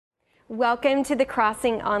Welcome to The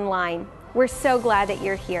Crossing Online. We're so glad that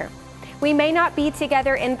you're here. We may not be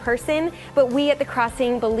together in person, but we at The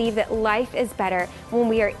Crossing believe that life is better when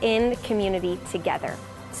we are in community together.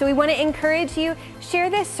 So we want to encourage you, share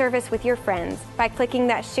this service with your friends by clicking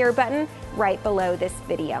that share button right below this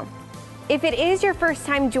video. If it is your first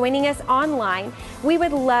time joining us online, we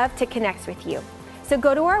would love to connect with you. So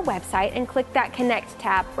go to our website and click that Connect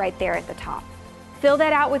tab right there at the top. Fill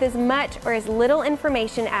that out with as much or as little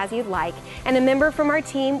information as you'd like, and a member from our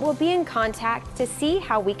team will be in contact to see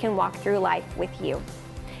how we can walk through life with you.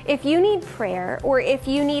 If you need prayer or if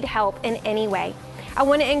you need help in any way, I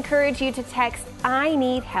want to encourage you to text "I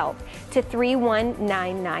need help" to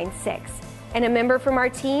 31996, and a member from our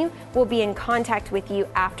team will be in contact with you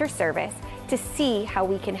after service to see how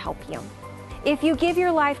we can help you. If you give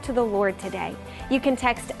your life to the Lord today, you can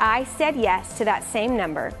text "I said yes" to that same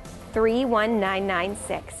number,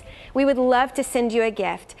 31996. We would love to send you a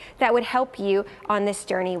gift that would help you on this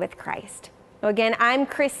journey with Christ. Again, I'm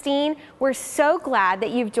Christine. We're so glad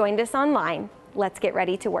that you've joined us online. Let's get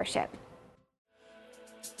ready to worship.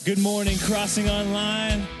 Good morning, Crossing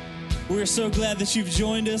Online. We're so glad that you've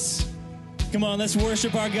joined us. Come on, let's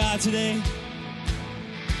worship our God today.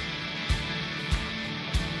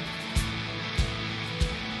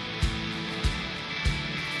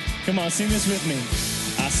 Come on, sing this with me.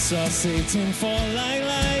 I saw Satan fall like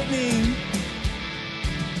lightning.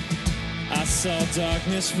 I saw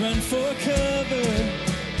darkness run for cover.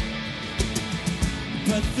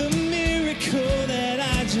 But the miracle that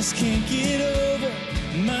I just can't get over,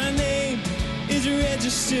 my name is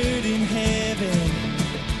registered in heaven.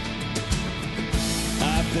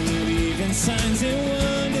 I believe in signs and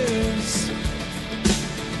wonders.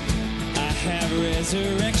 I have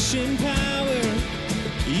resurrection power.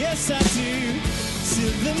 Yes, I do.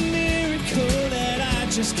 Till the miracle that I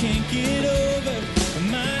just can't get over,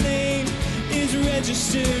 my name is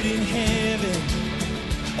registered in heaven.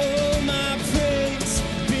 Oh, my praise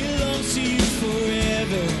belongs to you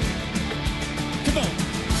forever. Come on.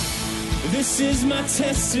 This is my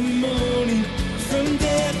testimony from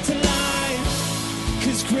death to life.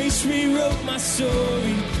 'Cause grace rewrote my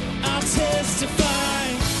story. I'll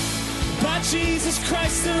testify. By Jesus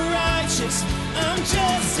Christ the righteous, I'm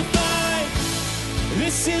justified.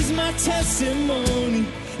 This is my testimony.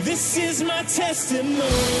 This is my testimony.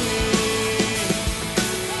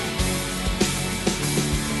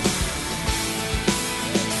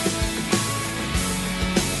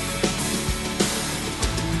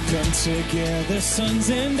 Come together, sons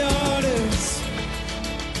and daughters,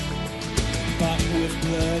 bought with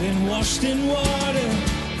blood and washed in water.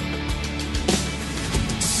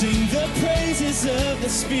 Sing the praises of the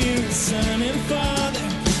Spirit, Son, and Father.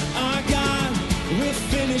 Our God will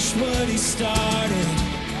finish what He started.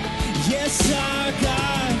 Yes, our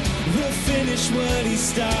God will finish what He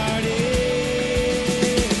started.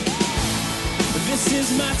 This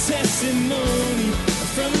is my testimony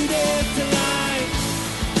from death to life.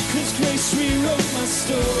 'Cause grace rewrote my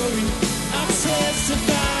story. I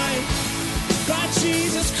testify. By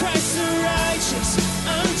Jesus Christ the righteous,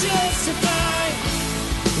 I'm justified.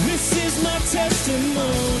 This is my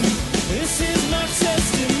testimony. This is my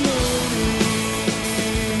testimony.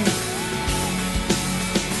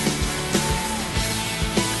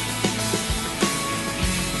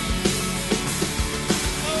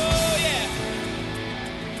 Oh, yeah.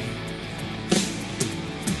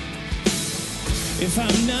 If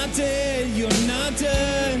I'm not dead, you're not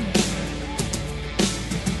done.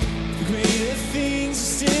 Greater things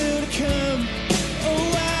are still to come.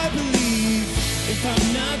 Oh, I believe. If I'm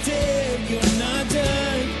not dead, you're not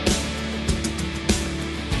done.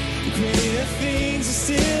 Greater things are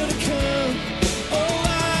still to come. Oh,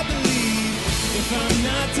 I believe. If I'm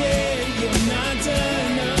not dead, you're not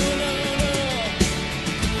done. No, no, no.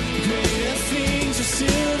 Greater things are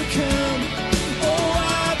still to come. Oh,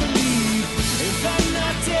 I believe. If I'm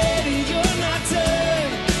not dead, you're not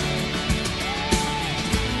done.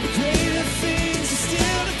 Greater things are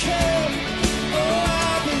still to come. Oh,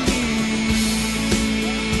 I believe.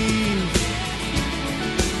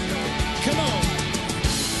 Come on.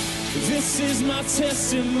 This is my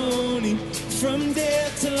testimony from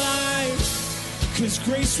death to life. 'Cause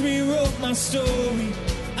grace rewrote my story.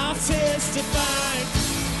 I'll testify.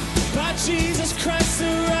 By Jesus Christ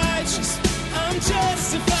the righteous, I'm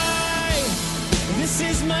justified. This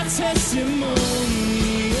is my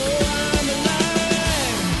testimony. Oh, I'm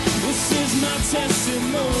alive. This is my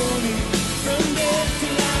testimony from death to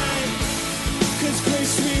life. 'Cause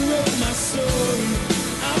grace rewrote my story.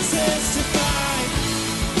 I'll testify.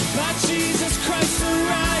 By Jesus Christ the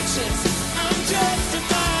righteous, I'm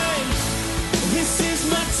justified. This is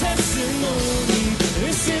my testimony. testimony.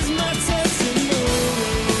 This is my testimony.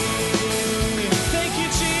 Thank you,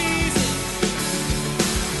 Jesus.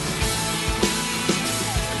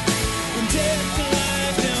 From death to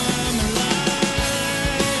life, now I'm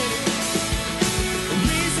alive. A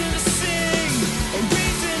reason to sing, a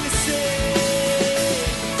reason to sing.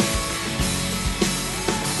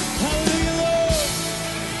 Hallelujah, Lord.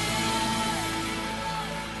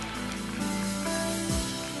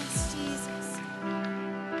 Yes, Jesus.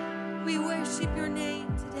 We worship your name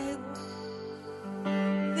today, Lord.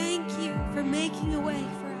 Thank you for making a way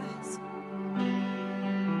for us.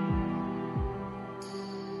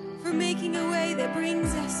 For making a way that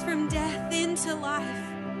brings us from death into life.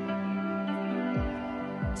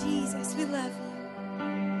 Jesus, we love you.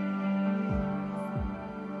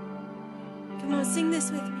 Come on, sing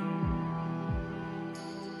this with me.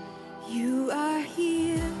 You are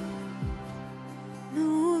here,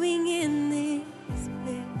 moving in this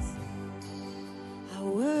place. I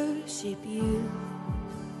worship you.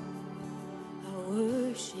 I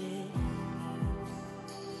worship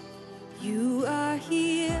you. You are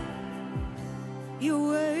here. You're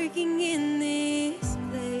working in this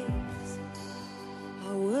place.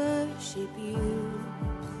 I worship you.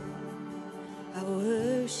 I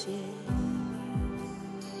worship you.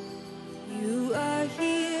 You are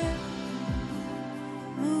here,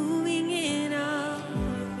 moving in our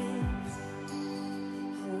midst.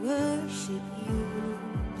 I worship you.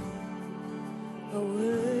 I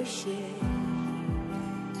worship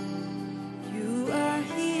you. You are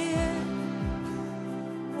here,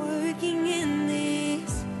 working in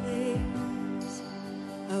this place.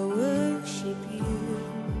 I worship you.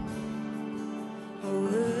 I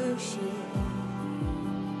worship you.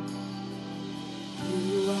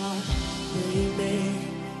 You are Waymaker,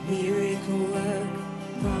 miracle work,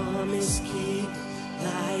 promise keep,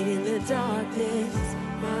 light in the darkness.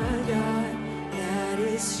 My God,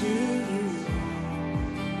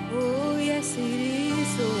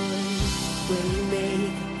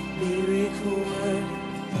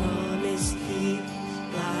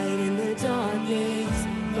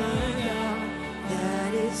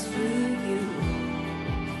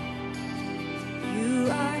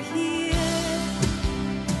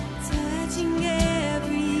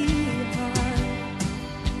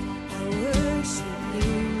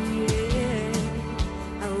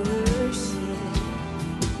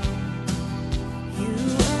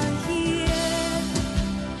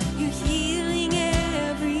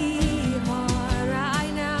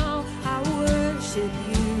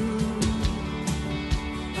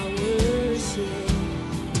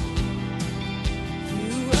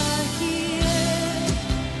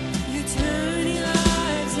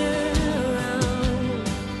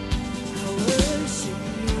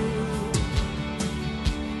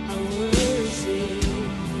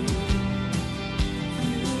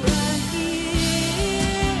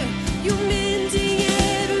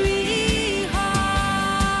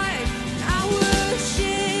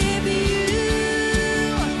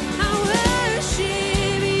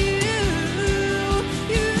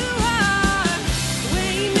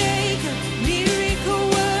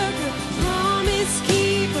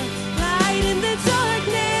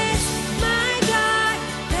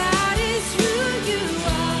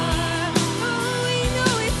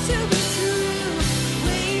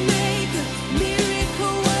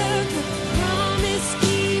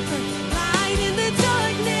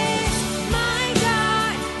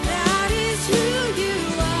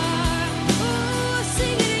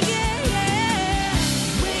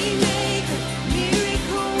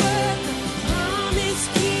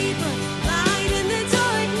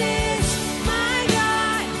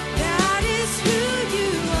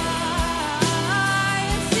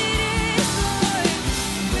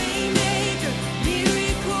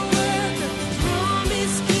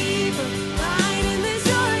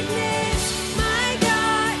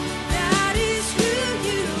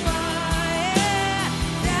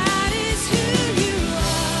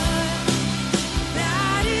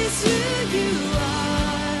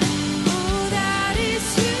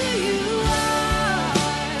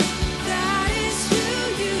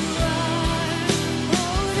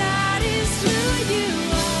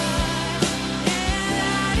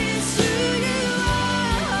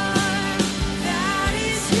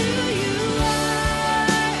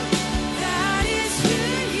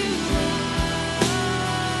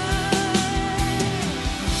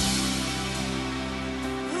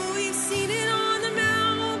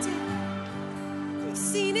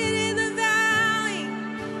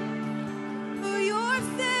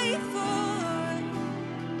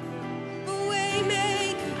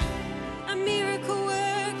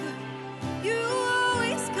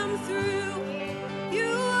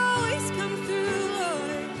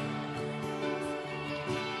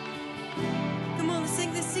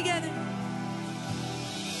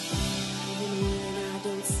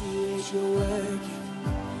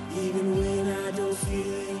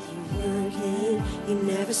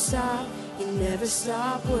 never stop, you never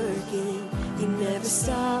stop working. You never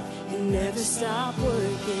stop, you never stop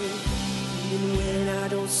working. Even when I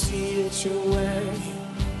don't see it, you're working.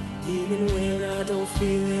 Even when I don't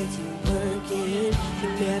feel it, you're working. You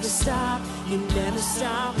never stop, you never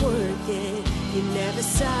stop working. You never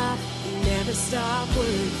stop, you never stop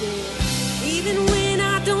working. Even when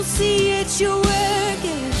I don't see it, you're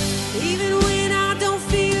working. Even when I don't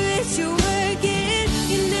feel it, you're working.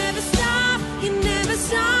 You never stop, you never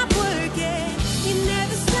stop working. You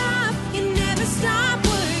never stop, you never stop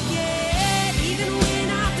working. Even when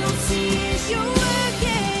I don't see it, you're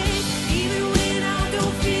working. Even when I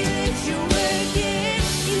don't feel it, you're working.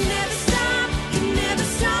 You never stop, you never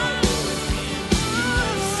stop.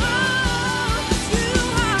 You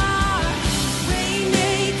are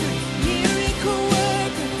Waymaker, miracle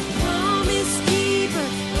worker, promise keeper,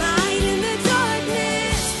 light in the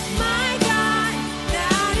darkness. My God,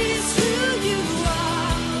 that is who you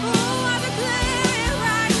are. Oh, I declare it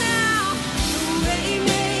right now.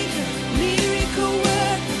 Waymaker, miracle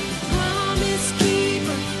worker, promise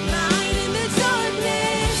keeper, light in the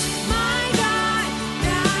darkness. My God,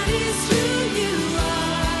 that is who you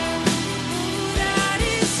are. Oh, that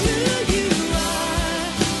is who you are.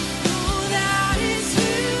 Oh, that is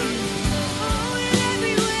who. Oh, in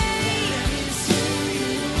every way, that is who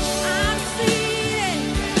you are. I've seen it,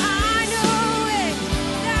 I know it.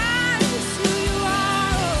 That is who you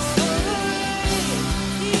are. Oh,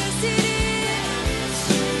 yes it is.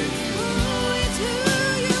 Oh, it's who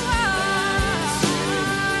you are.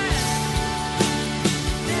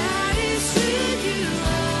 That is who you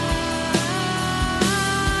are.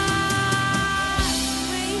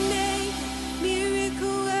 Waymaker,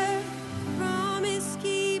 miracle worker, promise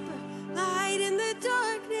keeper, light in the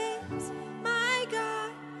darkness. My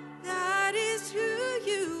God, that is who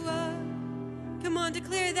you are. Come on,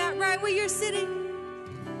 declare that right where you're sitting.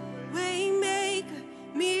 Waymaker,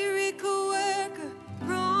 miracle worker,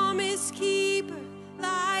 promise keeper,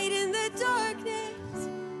 light in the darkness.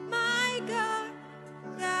 My God,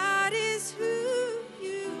 that is who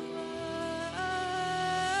you are.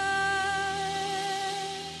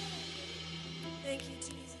 Thank you,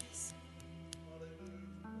 Jesus.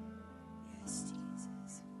 Yes,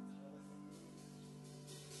 Jesus.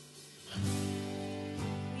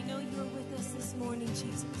 We know you are with us this morning,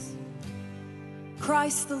 Jesus.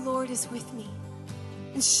 Christ the Lord is with me,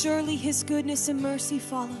 and surely his goodness and mercy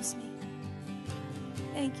follows me.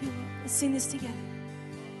 Thank you, Lord. Let's sing this together.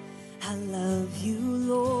 I love you,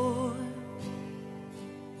 Lord.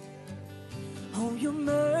 Oh, your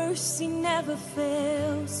mercy never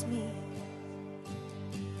fails me.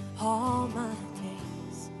 All my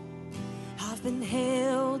days I've been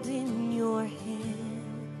held in your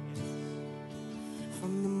hands.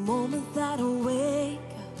 From the moment that I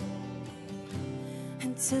wake up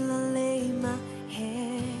until I lay my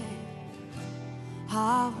head,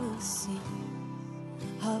 I will sing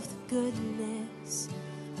of the goodness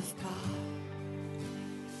of God.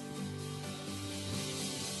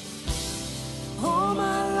 All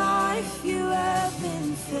my life you have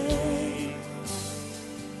been faithful.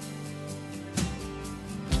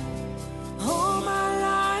 All my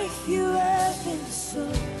life you have been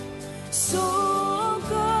so, so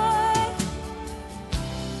good.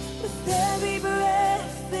 With every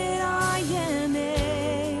breath that I am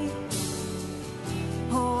able,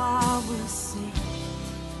 oh, I will sing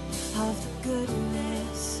of the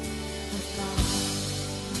goodness of God.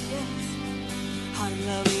 Yes, I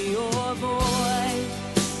love your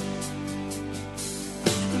voice,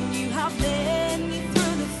 and you have led me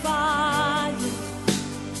through the fire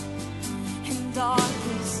and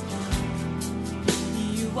darkest night.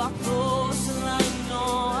 You are closer like no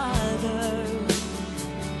other.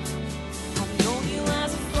 I've known you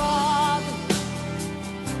as a father,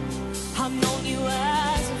 I've known you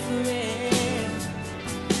as a friend,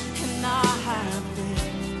 and I have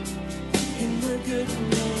lived in the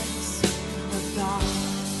goodness of God.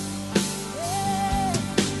 Yeah.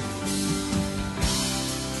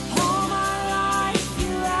 All my life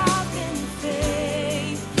you have been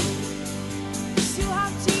faithful. Yes, you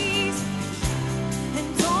have, Jesus.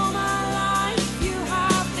 And all my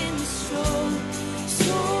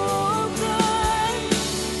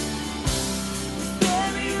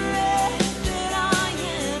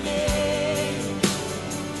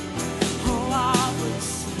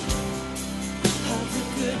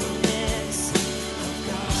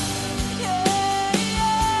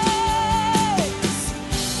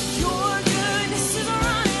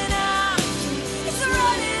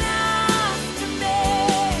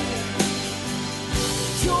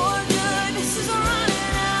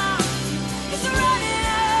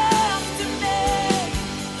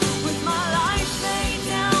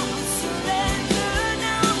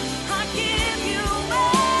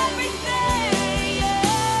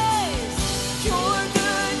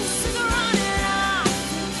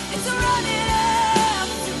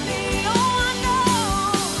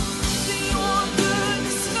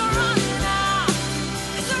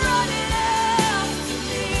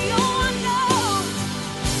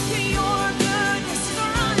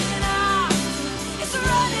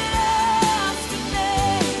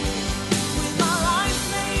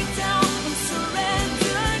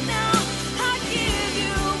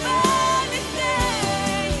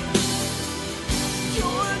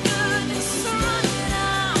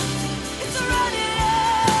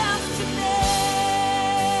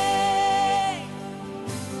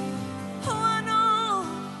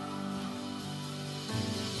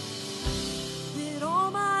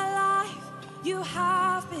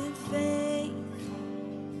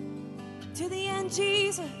to the end,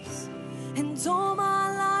 Jesus. And all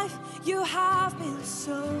my life you have been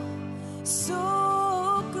so,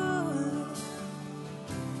 so good.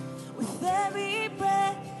 With every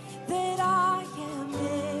breath that I am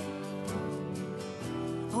in,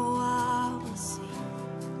 oh, I will sing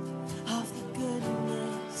of the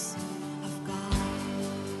goodness of God.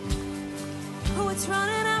 Oh, it's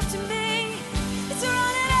running after me. It's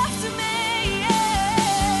running after me.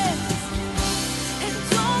 Yes. And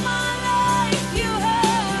all my life you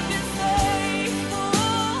have been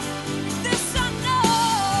faithful. This I know,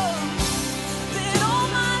 that all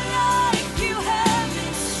my life you have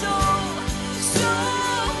been so, so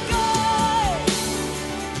good.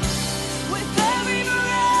 With every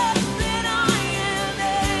breath that I am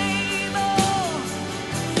able,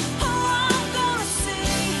 oh, I'm gonna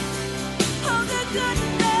sing of the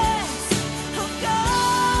goodness of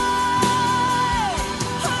God.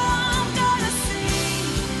 Oh, I'm gonna sing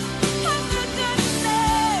of the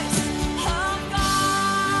goodness of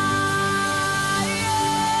God.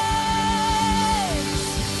 Yes.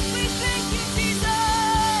 We thank you,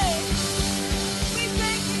 Jesus. We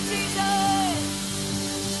thank you, Jesus.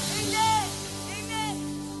 Amen. Amen.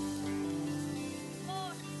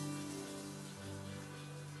 Lord.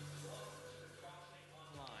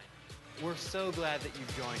 We're so glad that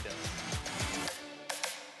you've joined us.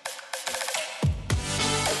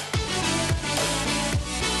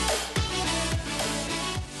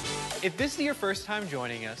 If this is your first time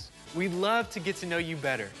joining us, we'd love to get to know you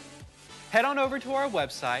better. Head on over to our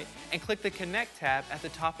website and click the Connect tab at the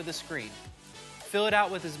top of the screen. Fill it out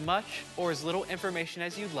with as much or as little information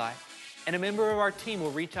as you'd like, and a member of our team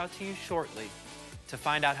will reach out to you shortly to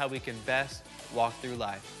find out how we can best walk through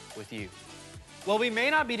life with you. Well, we may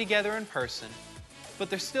not be together in person, but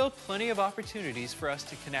there's still plenty of opportunities for us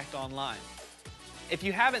to connect online. If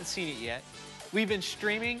you haven't seen it yet, we've been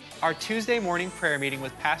streaming our Tuesday morning prayer meeting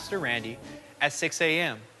with Pastor Randy at 6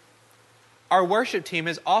 a.m. Our worship team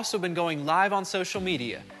has also been going live on social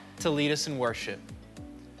media to lead us in worship.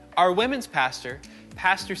 Our women's pastor,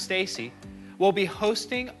 Pastor Stacy, will be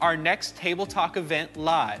hosting our next Table Talk event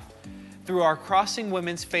live through our Crossing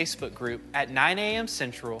Women's Facebook group at 9 a.m.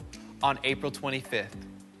 Central on April 25th.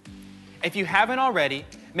 If you haven't already,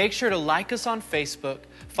 make sure to like us on Facebook,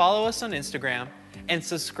 follow us on Instagram, and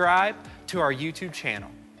subscribe to our YouTube channel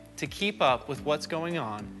to keep up with what's going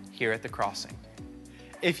on here at The Crossing.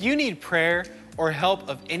 If you need prayer or help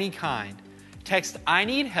of any kind, text I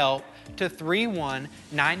need help to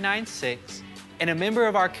 31996 and a member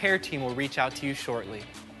of our care team will reach out to you shortly.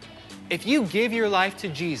 If you give your life to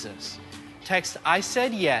Jesus, text I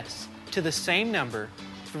said yes to the same number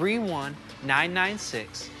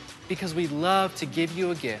 31996 because we'd love to give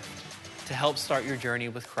you a gift to help start your journey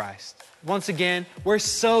with Christ. Once again, we're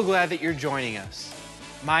so glad that you're joining us.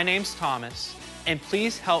 My name's Thomas, and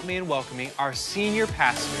please help me in welcoming our senior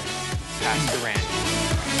pastor, Pastor Randy.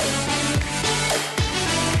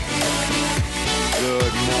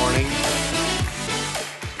 Good morning.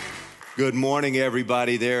 Good morning,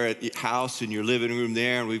 everybody there at your house, in your living room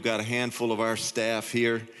there. And we've got a handful of our staff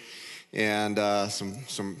here and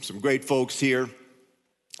some great folks here.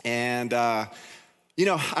 And, you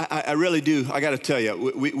know, I really do. I got to tell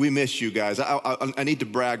you, we miss you guys. I need to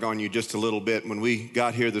brag on you just a little bit. When we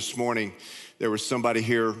got here this morning, there was somebody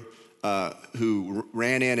here who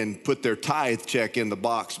ran in and put their tithe check in the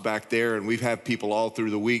box back there. And we've had people all through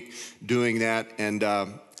the week doing that. And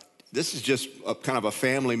this is just kind of a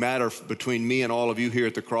family matter between me and all of you here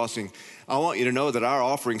at The Crossing. I want you to know that our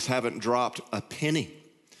offerings haven't dropped a penny.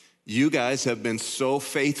 You guys have been so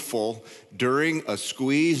faithful during a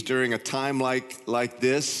squeeze, during a time like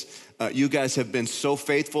this. You guys have been so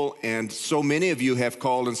faithful, and so many of you have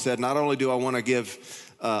called and said, not only do I want to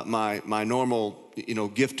give my normal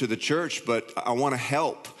gift to the church, but I want to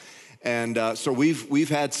help. And so we've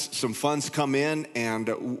had some funds come in, and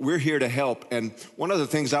we're here to help. And one of the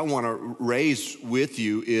things I want to raise with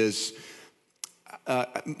you is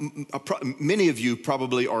many of you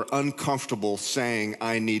probably are uncomfortable saying,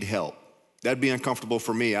 I need help. That'd be uncomfortable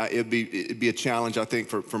for me. It'd be a challenge, I think,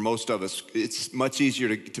 for most of us. It's much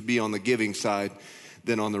easier to be on the giving side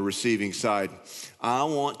than on the receiving side. I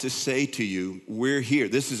want to say to you, we're here.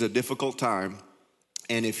 This is a difficult time.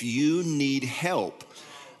 And if you need help,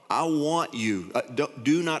 I want you,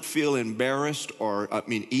 do not feel embarrassed or,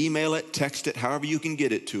 email it, text it, however you can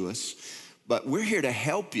get it to us. But we're here to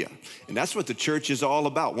help you. And that's what the church is all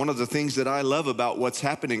about. One of the things that I love about what's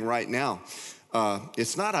happening right now,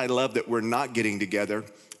 it's not I love that we're not getting together.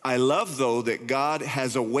 I love, though, that God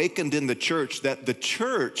has awakened in the church that the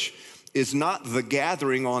church is not the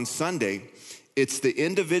gathering on Sunday. It's the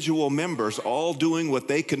individual members all doing what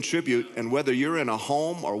they contribute, and whether you're in a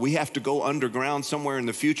home or we have to go underground somewhere in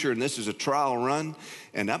the future and this is a trial run,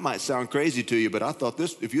 and that might sound crazy to you, but I thought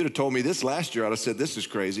this, if you'd have told me this last year, I'd have said this is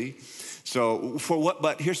crazy. So for what,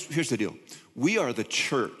 but here's the deal. We are the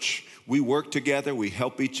church. We work together, we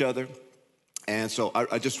help each other. And so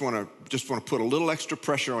I just want to put a little extra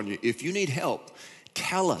pressure on you. If you need help,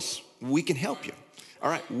 tell us. We can help you. All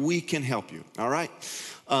right, we can help you. All right.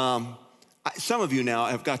 Some of you now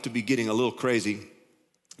have got to be getting a little crazy.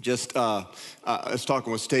 Just I was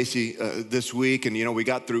talking with Stacy this week, and we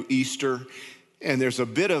got through Easter, and there's a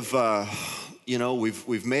bit of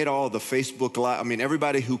we've made all the Facebook Live. I mean,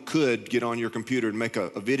 everybody who could get on your computer and make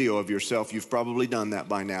a video of yourself, you've probably done that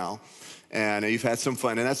by now, and you've had some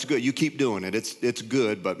fun, and that's good. You keep doing it. It's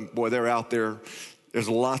good, but boy, they're out there. There's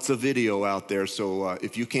lots of video out there, so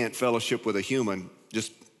if you can't fellowship with a human,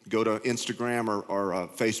 just go to Instagram or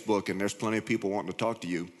Facebook, and there's plenty of people wanting to talk to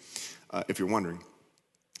you, if you're wondering.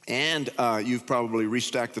 And you've probably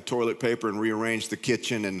restacked the toilet paper and rearranged the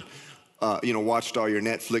kitchen and, watched all your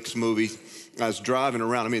Netflix movies. I was driving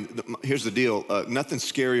around. I mean, here's the deal. Nothing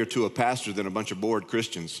scarier to a pastor than a bunch of bored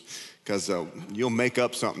Christians, because you'll make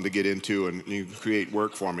up something to get into and you create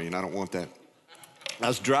work for me, and I don't want that. I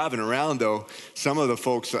was driving around, though. Some of the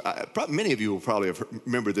folks, many of you will probably have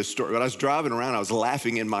remembered this story, but I was driving around. I was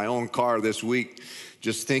laughing in my own car this week,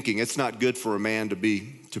 just thinking it's not good for a man to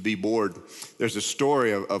be bored. There's a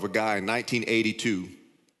story of a guy in 1982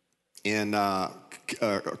 in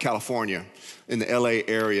California, in the LA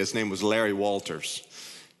area. His name was Larry Walters.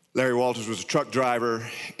 Larry Walters was a truck driver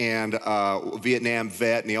and a Vietnam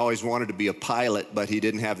vet, and he always wanted to be a pilot, but he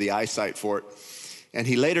didn't have the eyesight for it. And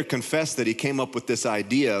he later confessed that he came up with this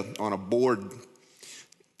idea on a board.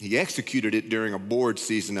 He executed it during a board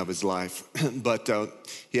season of his life. But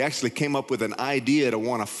he actually came up with an idea to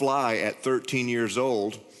want to fly at 13 years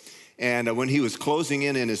old. And when he was closing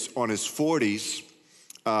in on his 40s,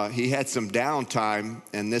 he had some downtime,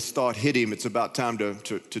 and this thought hit him. It's about time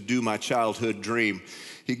to do my childhood dream.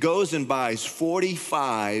 He goes and buys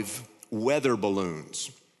 45 weather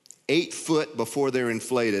balloons, 8 foot before they're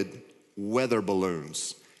inflated, weather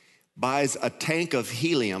balloons, buys a tank of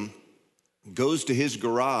helium, goes to his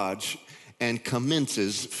garage, and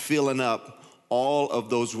commences filling up all of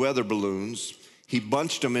those weather balloons. He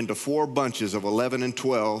bunched them into 4 bunches of 11 and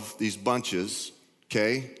 12, these bunches,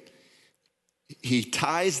 okay? He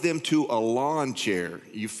ties them to a lawn chair.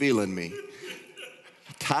 You feeling me?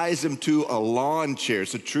 Ties them to a lawn chair.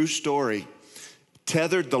 It's a true story.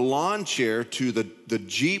 Tethered the lawn chair to the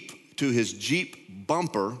Jeep, to his Jeep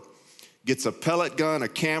bumper, gets a pellet gun, a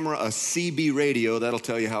camera, a CB radio. That'll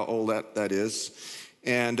tell you how old that is.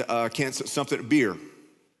 And beer.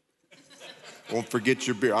 Won't forget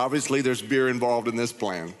your beer. Obviously, there's beer involved in this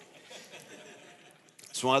plan.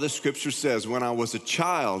 That's why the scripture says, when I was a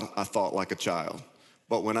child, I thought like a child.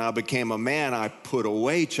 But when I became a man, I put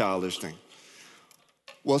away childish things.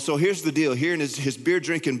 Well, so here's the deal. Here, his beer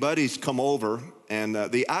drinking buddies come over, and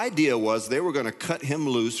the idea was they were going to cut him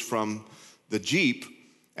loose from the Jeep,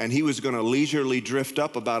 and he was going to leisurely drift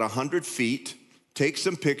up about 100 feet, take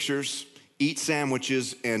some pictures, eat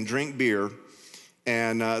sandwiches, and drink beer,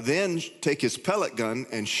 and then take his pellet gun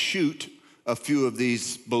and shoot a few of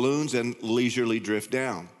these balloons and leisurely drift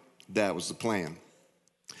down. That was the plan.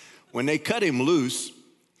 When they cut him loose,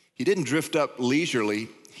 he didn't drift up leisurely.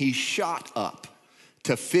 He shot up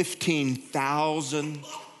to 15,000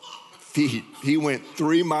 feet. He went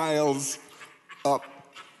 3 miles up.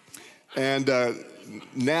 And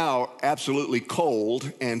now absolutely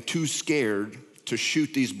cold and too scared to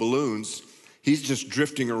shoot these balloons, he's just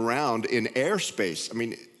drifting around in airspace. I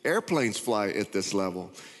mean, airplanes fly at this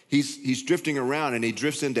level. He's drifting around, and he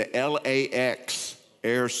drifts into LAX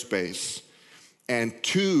airspace, and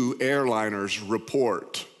 2 airliners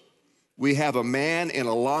report, we have a man in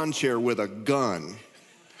a lawn chair with a gun.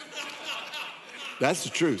 That's the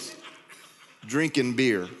truth. Drinking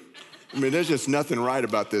beer. I mean, there's just nothing right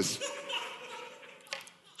about this.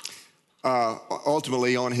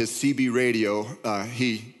 Ultimately, on his CB radio,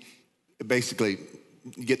 he basically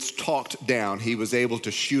gets talked down. He was able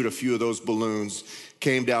to shoot a few of those balloons,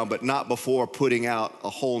 came down, but not before putting out a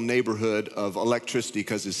whole neighborhood of electricity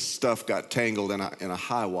because his stuff got tangled in a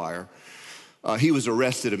high wire. He was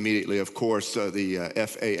arrested immediately. Of course, the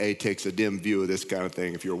FAA takes a dim view of this kind of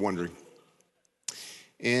thing, if you're wondering.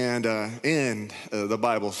 And the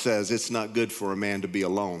Bible says it's not good for a man to be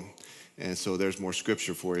alone. And so there's more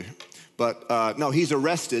scripture for you. But no, he's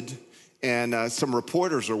arrested, and some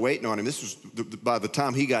reporters are waiting on him. This was by the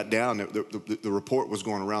time he got down, the report was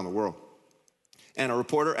going around the world. And a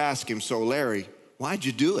reporter asked him, so Larry, why'd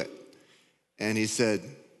you do it? And he said,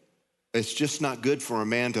 it's just not good for a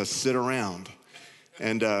man to sit around.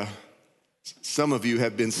 And some of you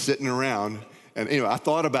have been sitting around. And anyway, I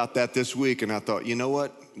thought about that this week, and I thought, you know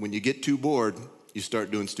what? When you get too bored, you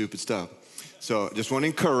start doing stupid stuff. So I just want to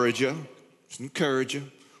encourage you.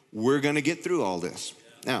 We're going to get through all this.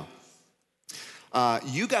 Now,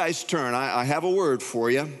 you guys turn. I have a word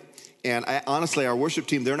for you. And honestly, our worship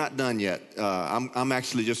team, they're not done yet. I'm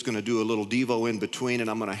actually just going to do a little Devo in between, and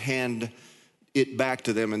I'm going to hand it back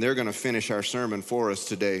to them, and they're going to finish our sermon for us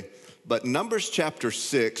today. But Numbers chapter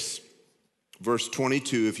 6, verse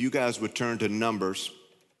 22, if you guys would turn to Numbers,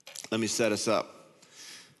 let me set us up.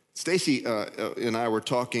 Stacy and I were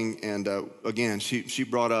talking, and again, she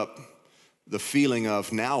brought up the feeling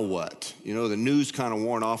of now what? You know, the news kind of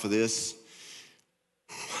worn off of this.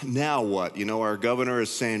 Now what? You know, our governor is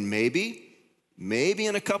saying maybe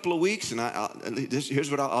in a couple of weeks, and here's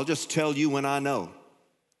what I'll just tell you when I know.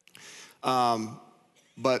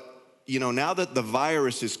 But, you know, now that the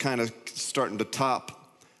virus is kind of starting to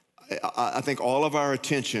top, I think all of our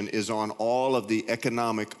attention is on all of the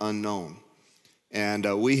economic unknown.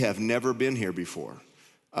 And we have never been here before.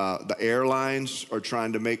 The airlines are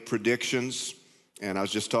trying to make predictions. And I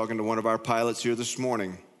was just talking to one of our pilots here this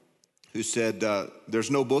morning who said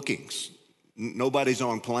there's no bookings. Nobody's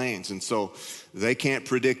on planes. And so they can't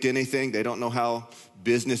predict anything. They don't know how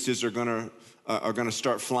businesses are going to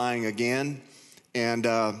start flying again. And,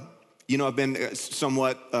 you know, I've been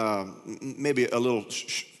somewhat maybe a little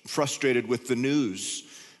frustrated with the news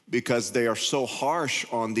because they are so harsh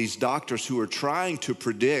on these doctors who are trying to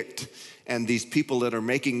predict and these people that are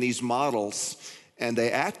making these models. And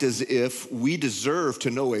they act as if we deserve to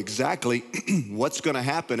know exactly what's going to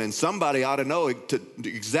happen. And somebody ought to know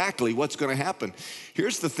exactly what's going to happen.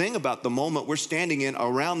 Here's the thing about the moment we're standing in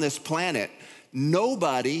around this planet.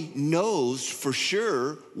 Nobody knows for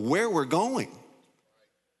sure where we're going.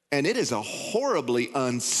 And it is a horribly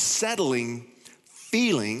unsettling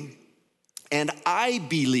feeling. And I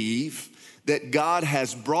believe that God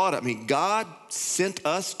has God sent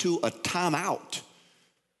us to a timeout.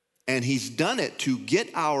 And he's done it to get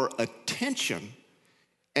our attention.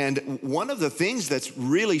 And one of the things that's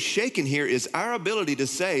really shaken here is our ability to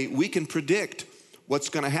say we can predict what's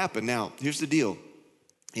going to happen. Now, here's the deal.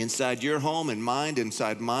 Inside your home and mind,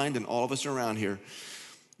 inside mine and all of us around here,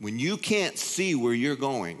 when you can't see where you're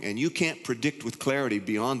going and you can't predict with clarity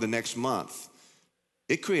beyond the next month,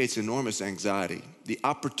 it creates enormous anxiety. The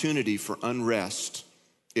opportunity for unrest,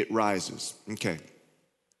 it rises. Okay.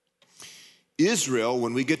 Israel,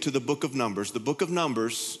 when we get to the book of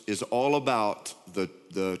Numbers is all about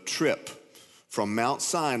the trip from Mount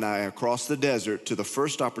Sinai across the desert to the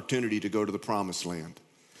first opportunity to go to the promised land.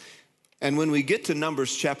 And when we get to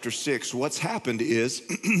Numbers chapter 6, what's happened is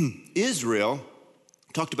Israel,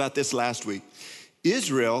 talked about this last week,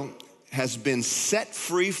 Israel has been set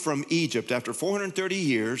free from Egypt after 430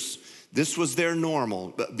 years. This was their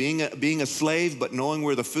normal. Being a slave, but knowing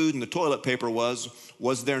where the food and the toilet paper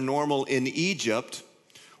was their normal in Egypt.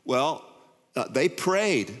 Well, they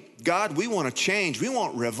prayed, God, we want to change. We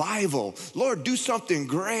want revival. Lord, do something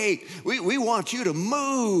great. We want you to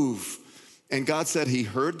move. And God said he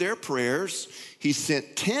heard their prayers. He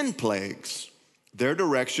sent 10 plagues, their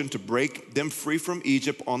direction to break them free from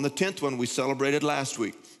Egypt. On the 10th one we celebrated last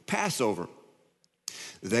week, Passover.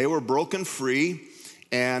 They were broken free.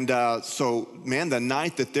 And so, man, the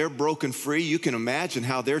night that they're broken free, you can imagine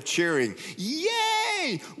how they're cheering.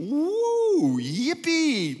 Yay! Woo!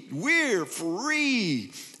 Yippee! We're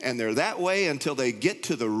free! And they're that way until they get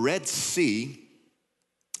to the Red Sea.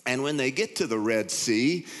 And when they get to the Red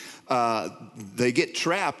Sea, they get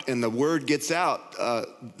trapped and the word gets out,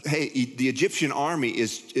 hey, the Egyptian army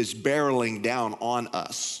is barreling down on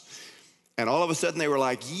us. And all of a sudden they were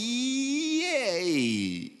like,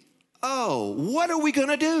 yay! Oh, what are we going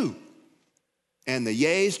to do? And the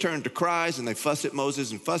yays turn to cries and they fuss at Moses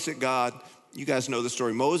and fuss at God. You guys know the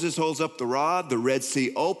story. Moses holds up the rod. The Red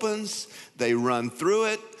Sea opens. They run through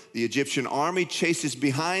it. The Egyptian army chases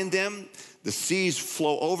behind them. The seas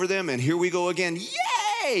flow over them. And here we go again.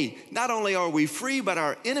 Yay! Not only are we free, but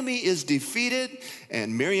our enemy is defeated.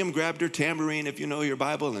 And Miriam grabbed her tambourine, if you know your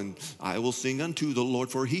Bible, and I will sing unto the Lord,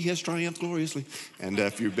 for he has triumphed gloriously. And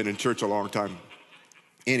if you've been in church a long time.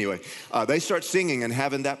 Anyway, they start singing and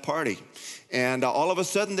having that party. And all of a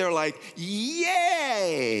sudden they're like,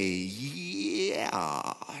 yay,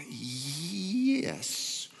 yeah,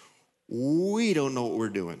 yes. We don't know what we're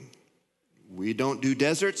doing. We don't do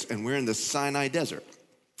deserts, and we're in the Sinai Desert.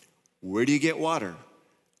 Where do you get water?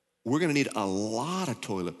 We're going to need a lot of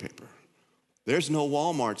toilet paper. There's no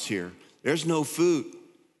Walmarts here. There's no food.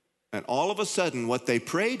 And all of a sudden, what they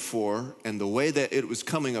prayed for and the way that it was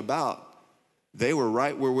coming about, they were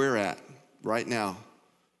right where we're at right now.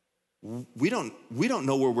 We don't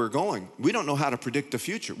know where we're going. We don't know how to predict the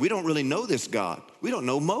future. We don't really know this God. We don't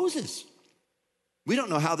know Moses. We don't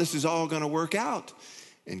know how this is all going to work out.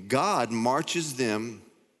 And God marches them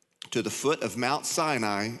to the foot of Mount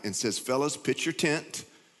Sinai and says, fellas, pitch your tent.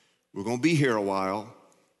 We're going to be here a while.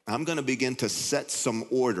 I'm going to begin to set some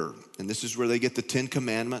order. And this is where they get the 10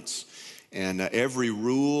 Commandments and every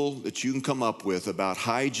rule that you can come up with about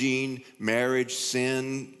hygiene, marriage,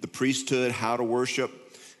 sin, the priesthood, how to worship.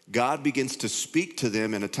 God begins to speak to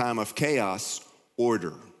them in a time of chaos,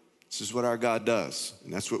 order. This is what our God does.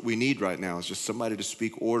 And that's what we need right now, is just somebody to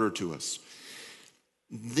speak order to us.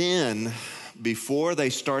 Then, before they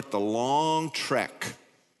start the long trek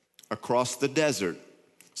across the desert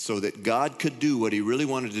so that God could do what he really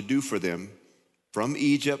wanted to do for them, from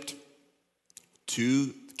Egypt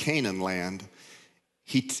to Canaan land,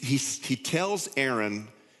 he tells Aaron,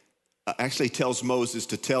 actually tells Moses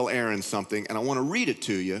to tell Aaron something, and I want to read it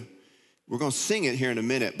to you. We're going to sing it here in a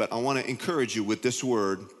minute, but I want to encourage you with this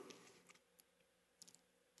word.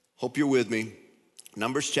 Hope you're with me.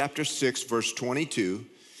 Numbers chapter 6, verse 22.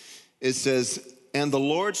 It says, and the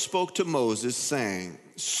Lord spoke to Moses, saying,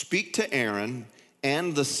 speak to Aaron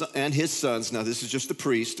and his sons. Now, this is just the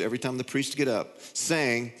priest, every time the priests get up,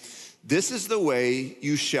 saying, this is the way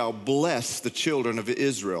you shall bless the children of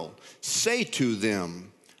Israel. Say to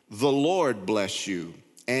them, the Lord bless you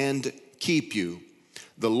and keep you.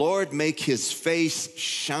 The Lord make his face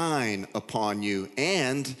shine upon you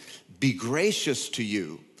and be gracious to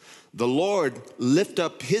you. The Lord lift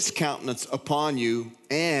up his countenance upon you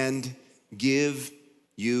and give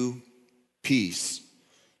you peace.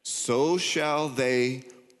 So shall they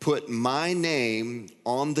put my name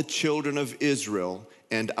on the children of Israel,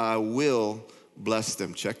 and I will bless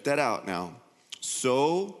them. Check that out now.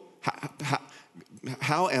 So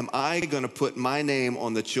how am I going to put my name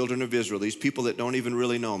on the children of Israel, these people that don't even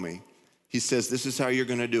really know me? He says, this is how you're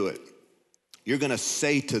going to do it. You're going to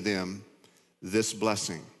say to them this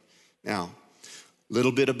blessing. Now, a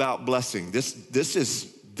little bit about blessing. This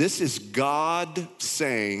is God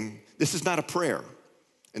saying, this is not a prayer.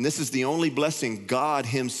 And this is the only blessing God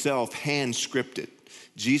himself hand scripted.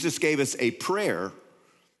 Jesus gave us a prayer,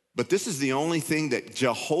 but this is the only thing that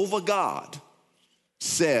Jehovah God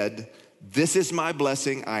said, this is my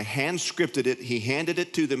blessing. I hand scripted it. He handed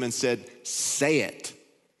it to them and said, say it.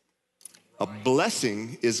 A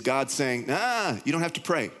blessing is God saying, you don't have to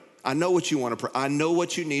pray. I know what you want to pray. I know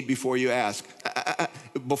what you need before you ask.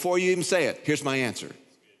 Before you even say it, here's my answer.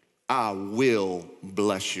 I will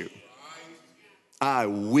bless you. I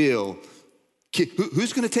will.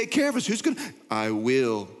 Who's going to take care of us? I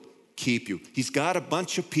will keep you. He's got a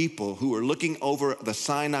bunch of people who are looking over the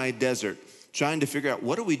Sinai desert, trying to figure out,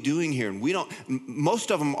 what are we doing here? And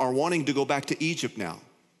most of them are wanting to go back to Egypt now.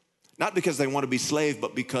 Not because they want to be slaves,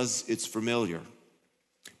 but because it's familiar.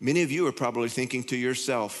 Many of you are probably thinking to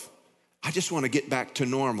yourself, I just want to get back to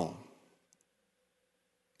normal.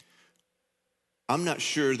 I'm not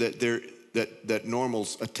sure that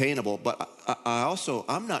normal's attainable, but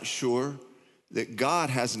I'm not sure that God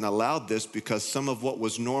hasn't allowed this because some of what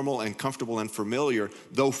was normal and comfortable and familiar,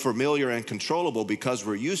 though familiar and controllable because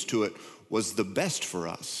we're used to it, was the best for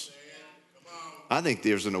us. I think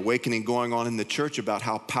there's an awakening going on in the church about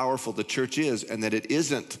how powerful the church is, and that it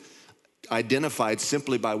isn't identified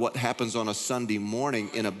simply by what happens on a Sunday morning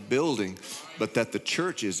in a building, but that the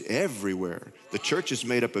church is everywhere. The church is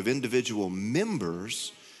made up of individual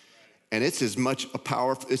members, and it's as much a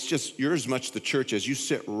power, you're as much the church as you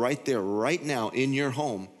sit right there, right now in your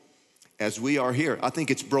home as we are here. I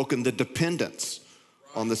think it's broken the dependence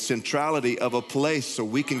on the centrality of a place so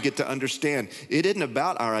we can get to understand it isn't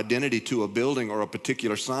about our identity to a building or a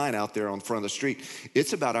particular sign out there on front of the street.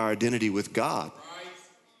 It's about our identity with God.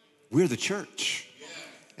 We're the church.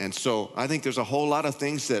 And so I think there's a whole lot of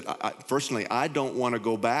things that personally, I don't want to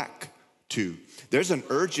go back to. There's an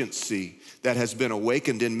urgency that has been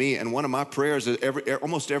awakened in me. And one of my prayers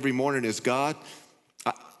almost every morning is, God,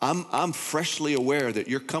 I'm freshly aware that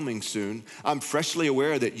you're coming soon. I'm freshly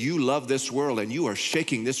aware that you love this world and you are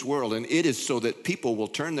shaking this world, and it is so that people will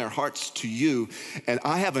turn their hearts to you. And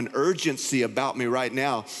I have an urgency about me right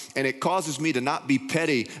now, and it causes me to not be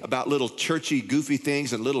petty about little churchy, goofy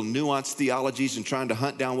things and little nuanced theologies and trying to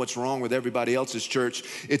hunt down what's wrong with everybody else's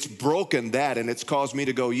church. It's broken that, and it's caused me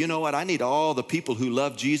to go, you know what? I need all the people who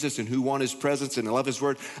love Jesus and who want his presence and love his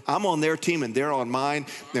word. I'm on their team and they're on mine,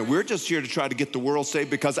 and we're just here to try to get the world saved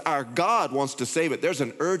because our God wants to save it. There's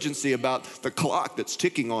an urgency about the clock that's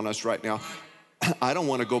ticking on us right now. I don't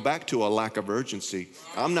want to go back to a lack of urgency.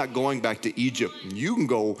 I'm not going back to Egypt. You can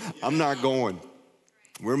go. I'm not going.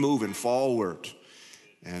 We're moving forward.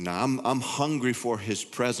 And I'm hungry for his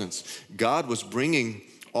presence. God was bringing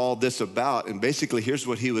all this about. And basically, here's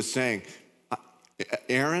what he was saying.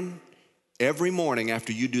 Aaron, every morning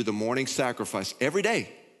after you do the morning sacrifice, every day,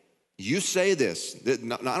 you say this.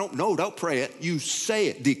 Don't pray it. You say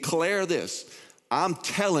it. Declare this. I'm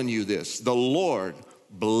telling you this. The Lord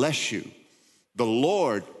bless you. The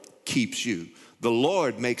Lord keeps you. The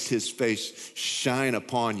Lord makes his face shine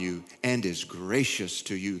upon you and is gracious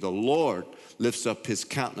to you. The Lord lifts up his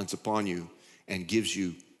countenance upon you and gives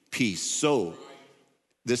you peace. So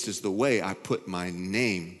this is the way I put my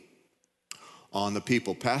name on the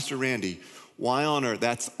people. Pastor Randy, why on earth?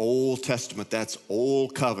 That's Old Testament. That's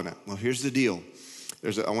Old Covenant. Well, here's the deal.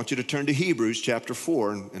 I want you to turn to Hebrews chapter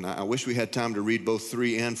 4, and I wish we had time to read both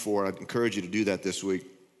 3 and 4. I'd encourage you to do that this week.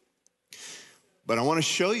 But I want to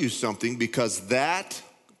show you something, because that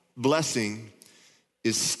blessing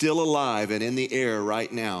is still alive and in the air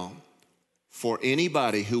right now for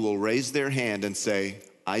anybody who will raise their hand and say,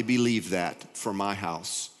 I believe that for my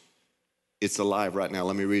house. It's alive right now.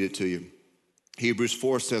 Let me read it to you. Hebrews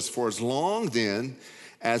 4 says, for as long then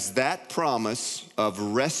as that promise of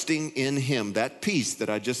resting in him, that peace that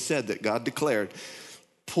I just said that God declared,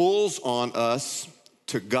 pulls on us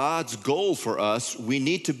to God's goal for us, we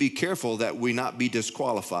need to be careful that we not be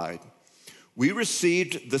disqualified. We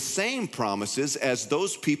received the same promises as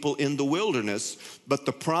those people in the wilderness, but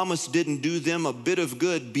the promise didn't do them a bit of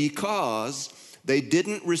good because they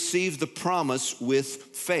didn't receive the promise with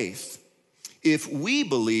faith. If we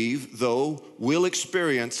believe, though, we'll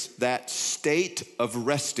experience that state of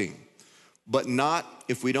resting, but not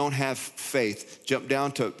if we don't have faith. Jump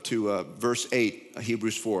down to verse 8,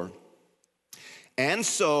 Hebrews 4. And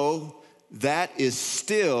so that is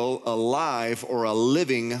still alive or a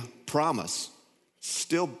living promise.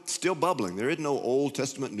 Still bubbling. There is no Old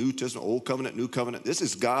Testament, New Testament, Old Covenant, New Covenant. This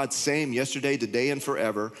is God same yesterday, today, and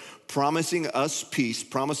forever, promising us peace,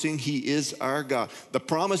 promising he is our God. The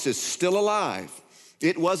promise is still alive.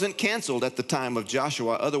 It wasn't canceled at the time of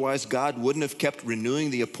Joshua. Otherwise, God wouldn't have kept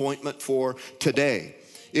renewing the appointment for today.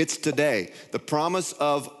 It's today. The promise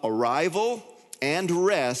of arrival and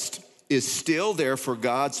rest is still there for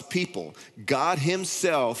God's people. God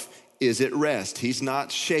himself is at rest. He's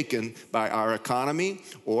not shaken by our economy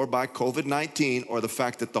or by COVID-19 or the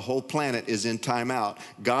fact that the whole planet is in timeout.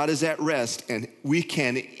 God is at rest, and we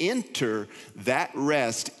can enter that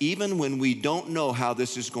rest even when we don't know how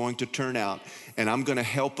this is going to turn out. And I'm going to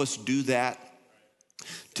help us do that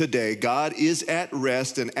today. God is at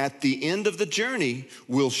rest, and at the end of the journey,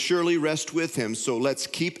 we'll surely rest with him. So let's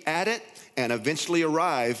keep at it and eventually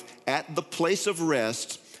arrive at the place of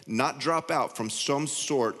rest, not drop out from some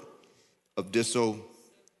sort of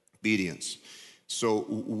disobedience. So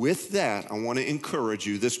with that, I want to encourage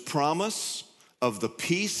you. This promise of the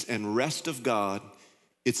peace and rest of God,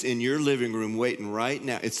 it's in your living room waiting right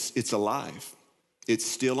now. It's alive. It's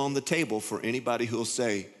still on the table for anybody who'll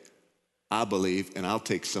say, I believe, and I'll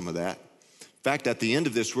take some of that. In fact, at the end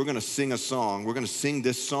of this, we're going to sing a song. We're going to sing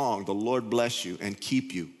this song, The Lord Bless You and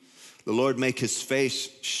Keep You. The Lord make his face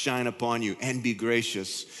shine upon you and be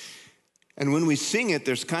gracious. And when we sing it,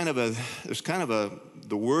 there's kind of a,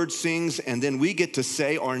 the word sings, and then we get to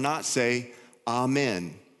say or not say,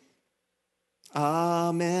 amen.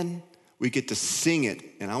 Amen. We get to sing it.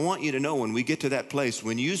 And I want you to know, when we get to that place,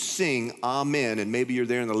 when you sing amen, and maybe you're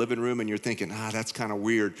there in the living room and you're thinking, that's kind of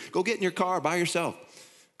weird. Go get in your car by yourself.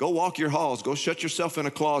 Go walk your halls. Go shut yourself in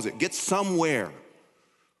a closet. Get somewhere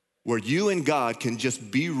where you and God can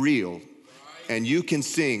just be real, and you can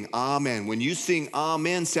sing amen. When you sing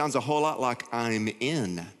amen, sounds a whole lot like I'm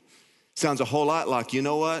in. Sounds a whole lot like, you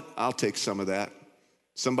know what? I'll take some of that.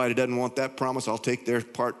 Somebody doesn't want that promise, I'll take their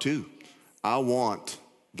part too. I want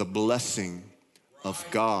the blessing of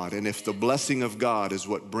God. And if the blessing of God is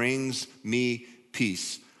what brings me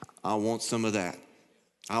peace, I want some of that.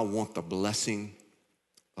 I want the blessing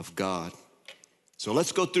of God. So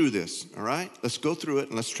let's go through this, all right? Let's go through it,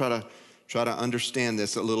 and let's try to understand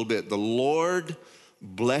this a little bit. The Lord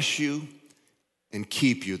bless you and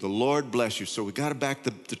keep you. The Lord bless you. So we got to back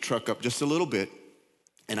the truck up just a little bit.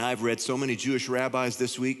 And I've read so many Jewish rabbis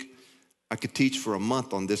this week, I could teach for a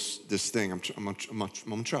month on this thing. I'm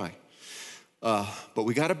gonna try. But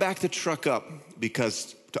we got to back the truck up,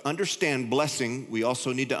 because to understand blessing, we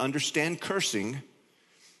also need to understand cursing.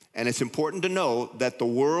 And it's important to know that the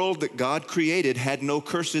world that God created had no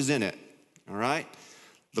curses in it, all right?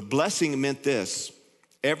 The blessing meant this: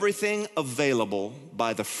 everything available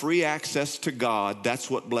by the free access to God, that's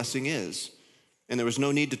what blessing is. and there was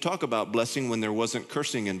no need to talk about blessing when there wasn't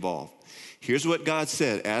cursing involved. Here's what God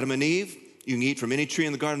said: Adam and Eve, you can eat from any tree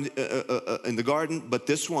in the garden, but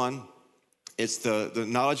this one, it's the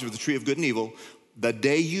knowledge of the tree of good and evil. The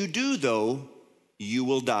day you do, though, you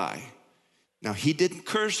will die. Now, he didn't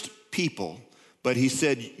curse people, but he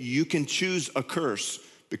said you can choose a curse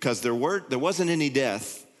because there wasn't any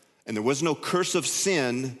death and there was no curse of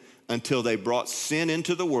sin until they brought sin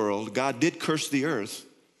into the world. God did curse the earth,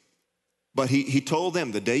 but he told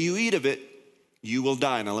them, the day you eat of it, you will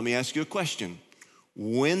die. Now, let me ask you a question.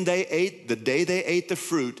 The day they ate the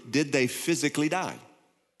fruit, did they physically die?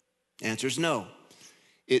 Answer is no.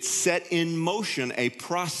 It set in motion a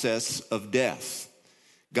process of death.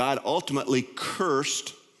 God ultimately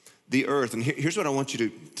cursed the earth. And here's what I want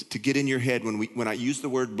you to get in your head when I use the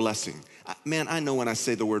word blessing. Man, I know when I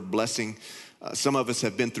say the word blessing, some of us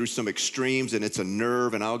have been through some extremes and it's a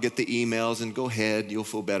nerve, and I'll get the emails and go ahead, you'll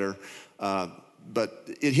feel better. But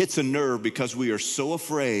it hits a nerve because we are so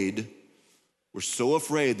afraid. We're so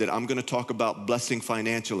afraid that I'm gonna talk about blessing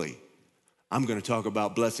financially. I'm gonna talk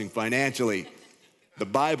about blessing financially. The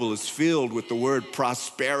Bible is filled with the word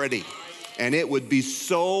prosperity. And it would be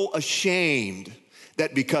so ashamed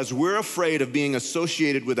that because we're afraid of being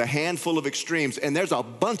associated with a handful of extremes, and there's a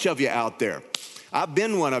bunch of you out there. I've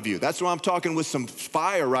been one of you. That's why I'm talking with some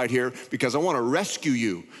fire right here, because I want to rescue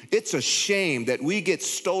you. It's a shame that we get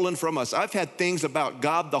stolen from us. I've had things about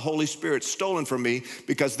God, the Holy Spirit, stolen from me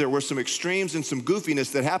because there were some extremes and some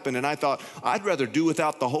goofiness that happened, and I thought, I'd rather do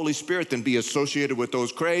without the Holy Spirit than be associated with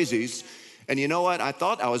those crazies. And you know what? I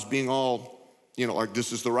thought I was being all, like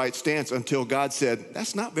this is the right stance, until God said,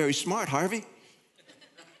 that's not very smart, Harvey.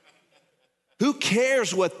 Who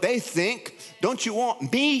cares what they think? Don't you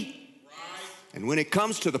want me? And when it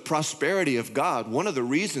comes to the prosperity of God, one of the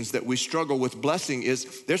reasons that we struggle with blessing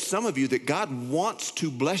is there's some of you that God wants to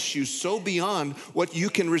bless you so beyond what you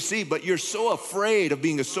can receive, but you're so afraid of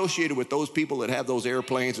being associated with those people that have those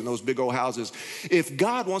airplanes and those big old houses. If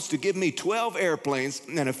God wants to give me 12 airplanes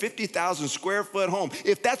and a 50,000 square foot home,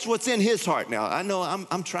 if that's what's in his heart. Now, I know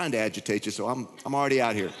I'm trying to agitate you, so I'm already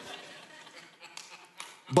out here.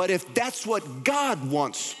 But if that's what God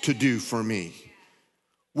wants to do for me,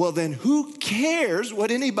 well, then who cares what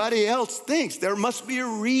anybody else thinks? There must be a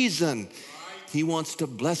reason he wants to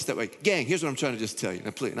bless that way. Gang, here's what I'm trying to just tell you.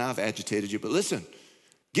 Now, please, I've agitated you, but listen.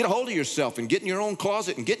 Get a hold of yourself and get in your own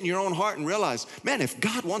closet and get in your own heart and realize, man, if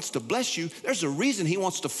God wants to bless you, there's a reason he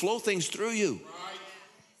wants to flow things through you.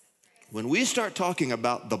 When we start talking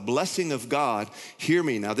about the blessing of God, hear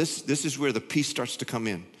me. Now, this is where the peace starts to come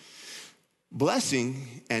in.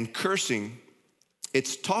 Blessing and cursing,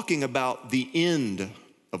 it's talking about the end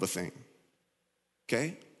of a thing,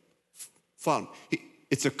 okay? Follow me.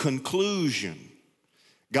 It's a conclusion.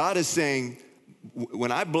 God is saying,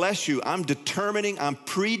 when I bless you, I'm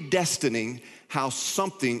predestining how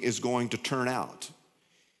something is going to turn out.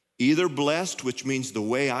 Either blessed, which means the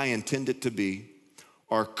way I intend it to be,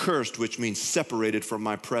 or cursed, which means separated from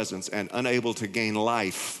my presence and unable to gain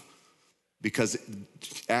life because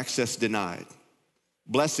access denied.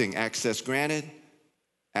 Blessing, access granted,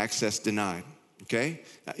 access denied. Okay?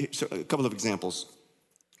 So a couple of examples.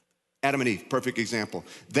 Adam and Eve, perfect example.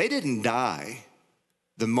 They didn't die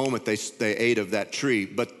the moment they ate of that tree,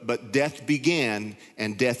 but death began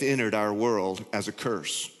and death entered our world as a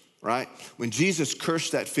curse, right? When Jesus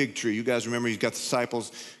cursed that fig tree, you guys remember he's got the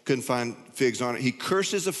disciples, couldn't find figs on it. He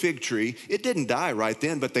curses a fig tree. It didn't die right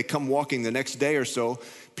then, but they come walking the next day or so.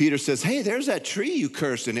 Peter says, hey, there's that tree you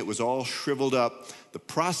cursed, and it was all shriveled up. The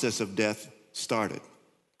process of death started,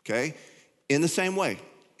 okay? In the same way,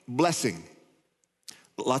 blessing.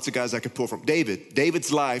 Lots of guys I could pull from.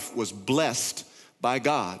 David's life was blessed by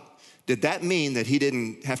God. Did that mean that he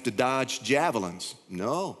didn't have to dodge javelins?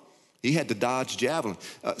 No, he had to dodge javelins.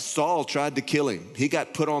 Saul tried to kill him. He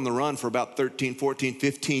got put on the run for about 13, 14,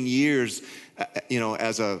 15 years,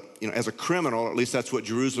 as a criminal, or at least that's what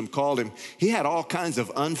Jerusalem called him. He had all kinds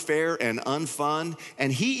of unfair and unfun,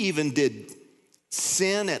 and he even did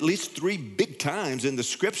sin at least 3 big times in the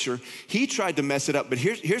scripture. He tried to mess it up, but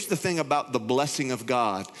here's the thing about the blessing of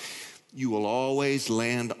God. You will always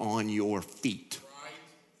land on your feet.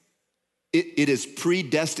 It is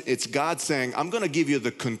predestined. It's God saying, I'm going to give you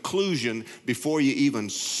the conclusion before you even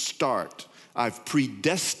start. I've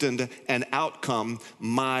predestined an outcome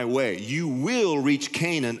my way. You will reach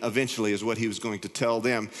Canaan eventually, is what he was going to tell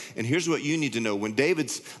them. And here's what you need to know. When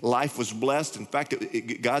David's life was blessed, in fact,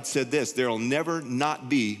 God said this, there will never not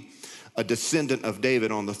be a descendant of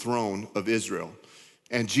David on the throne of Israel.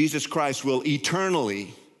 And Jesus Christ will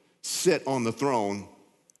eternally sit on the throne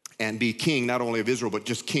and be king, not only of Israel, but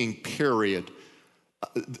just king, period.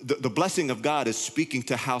 The blessing of God is speaking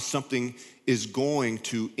to how something is going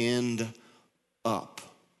to end up.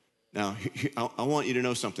 Now, I want you to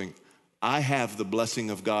know something. I have the blessing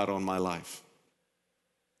of God on my life.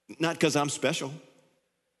 Not because I'm special.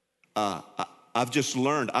 I've just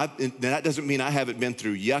learned. That doesn't mean I haven't been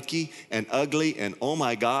through yucky and ugly and oh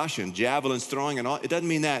my gosh and javelins throwing and all. It doesn't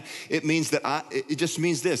mean that. It means that it just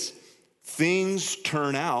means this. Things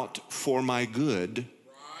turn out for my good.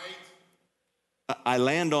 I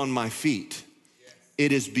land on my feet.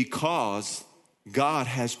 It is because God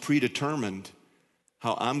has predetermined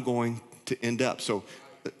how I'm going to end up. So,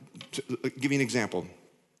 to give you an example.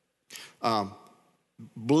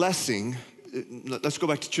 Blessing, let's go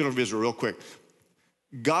back to children of Israel real quick.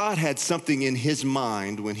 God had something in his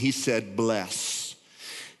mind when he said bless.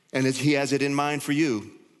 And he has it in mind for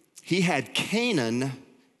you. He had Canaan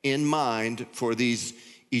in mind for these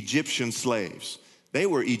Egyptian slaves. They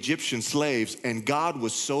were Egyptian slaves, and God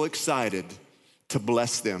was so excited to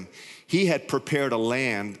bless them. He had prepared a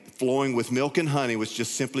land flowing with milk and honey, which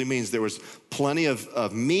just simply means there was plenty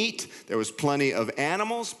of meat, there was plenty of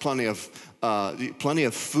animals, plenty of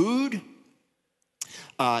food.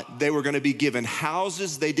 They were going to be given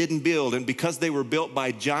houses they didn't build, and because they were built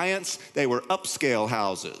by giants, they were upscale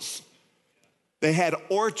houses. They had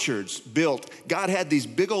orchards built. God had these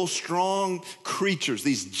big old strong creatures,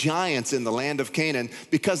 these giants in the land of Canaan,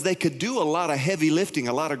 because they could do a lot of heavy lifting,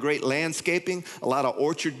 a lot of great landscaping, a lot of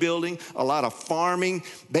orchard building, a lot of farming.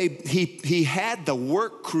 He had the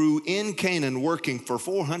work crew in Canaan working for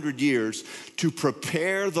 400 years to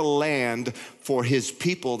prepare the land for his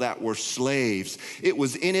people that were slaves. It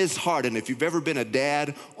was in his heart, and if you've ever been a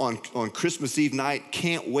dad on Christmas Eve night,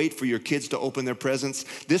 can't wait for your kids to open their presents,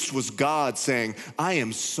 this was God saying, I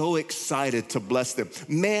am so excited to bless them.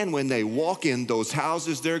 Man, when they walk in those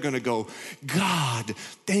houses, they're gonna go, God,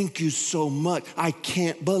 thank you so much. I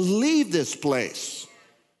can't believe this place.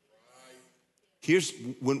 Here's,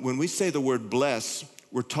 when we say the word bless,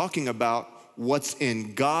 we're talking about what's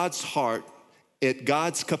in God's heart at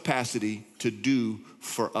God's capacity to do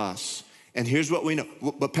for us. And here's what we know.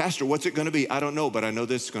 But Pastor, what's it gonna be? I don't know, but I know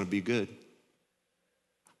this is gonna be good.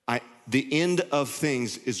 The end of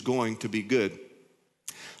things is going to be good.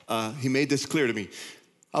 He made this clear to me.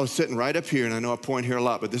 I was sitting right up here, and I know I point here a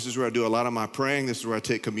lot, but this is where I do a lot of my praying. This is where I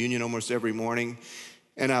take communion almost every morning.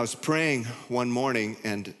 And I was praying one morning,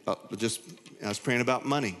 and I was praying about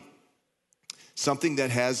money. Something that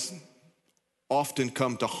has often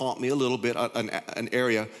come to haunt me a little bit, an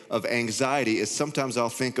area of anxiety, is sometimes I'll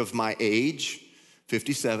think of my age,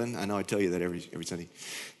 57. I know I tell you that every Sunday.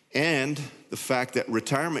 And the fact that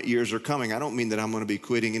retirement years are coming. I don't mean that I'm gonna be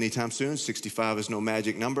quitting anytime soon. 65 is no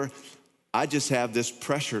magic number. I just have this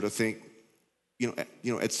pressure to think, you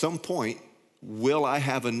know, at some point, will I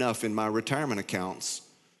have enough in my retirement accounts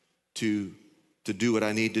to do what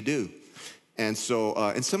I need to do? And so,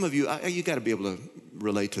 and some of you, you gotta be able to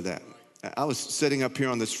relate to that. I was sitting up here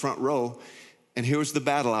on this front row, and here was the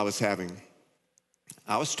battle I was having.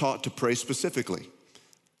 I was taught to pray specifically.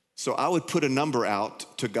 So I would put a number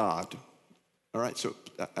out to God. All right, so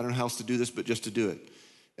I don't know how else to do this, but just to do it.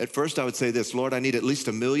 At first I would say this, Lord, I need at least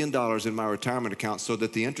 $1 million in my retirement account so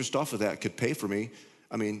that the interest off of that could pay for me.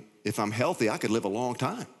 I mean, if I'm healthy, I could live a long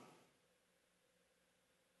time.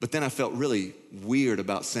 But then I felt really weird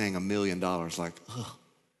about saying $1 million, like, ugh.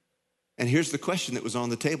 And here's the question that was on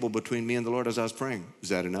the table between me and the Lord as I was praying. Is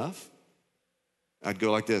that enough? I'd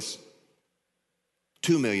go like this.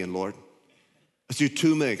 2 million, Lord. Let's do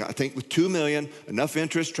 2 million. I think with 2 million, enough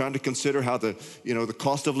interest, trying to consider how the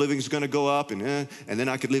cost of living is going to go up, and then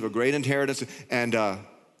I could leave a great inheritance, and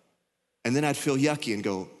then I'd feel yucky and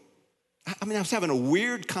go. I mean, I was having a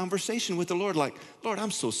weird conversation with the Lord, like, Lord,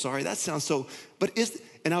 I'm so sorry. That sounds so.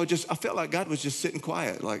 And I felt like God was just sitting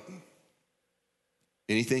quiet, like,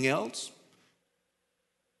 anything else?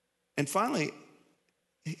 And finally,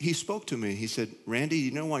 he spoke to me. He said, Randy,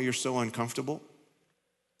 you know why you're so uncomfortable?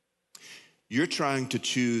 You're trying to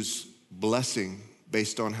choose blessing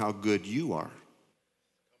based on how good you are.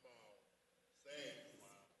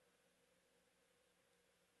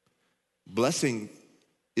 Blessing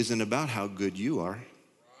isn't about how good you are.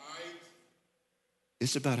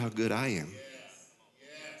 It's about how good I am.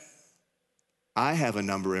 I have a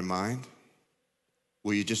number in mind.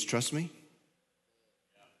 Will you just trust me?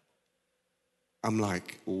 I'm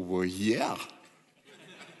like, well, yeah.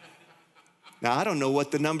 Now, I don't know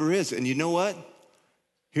what the number is. And you know what?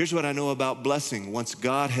 Here's what I know about blessing. Once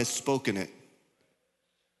God has spoken it,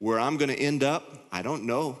 where I'm going to end up, I don't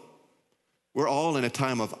know. We're all in a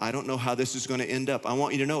time of, I don't know how this is going to end up. I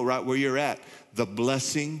want you to know right where you're at, the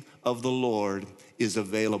blessing of the Lord is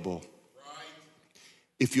available.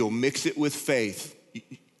 if you'll mix it with faith,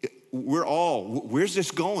 where's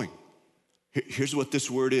this going? Here's what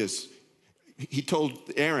this word is. He told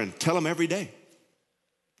Aaron, tell him every day.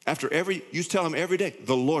 You tell him every day,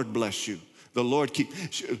 the Lord bless you. The Lord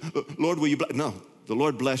Lord, will you bless? No, the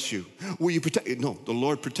Lord bless you. Will you protect? No, the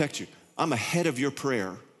Lord protect you. I'm ahead of your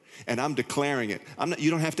prayer and I'm declaring it.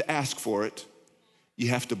 You don't have to ask for it. You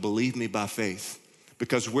have to believe me by faith.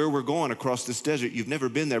 Because where we're going across this desert, you've never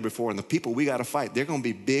been there before, and the people we got to fight, they're going to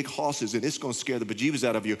be big horses, and it's going to scare the bejeebus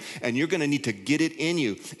out of you, and you're going to need to get it in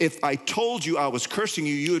you. If I told you I was cursing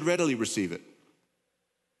you, you would readily receive it.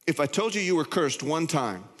 If I told you you were cursed one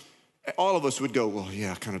time, all of us would go, well,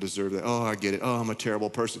 yeah, I kind of deserve that. Oh, I get it. Oh, I'm a terrible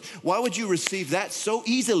person. Why would you receive that so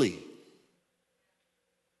easily?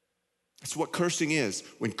 That's what cursing is.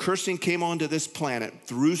 When cursing came onto this planet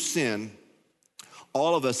through sin,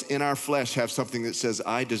 all of us in our flesh have something that says,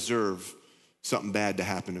 I deserve something bad to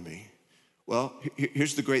happen to me. Well,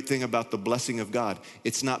 here's the great thing about the blessing of God.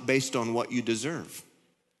 It's not based on what you deserve.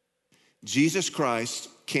 Jesus Christ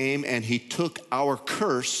came and he took our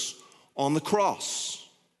curse on the cross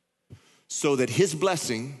so that his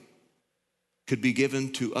blessing could be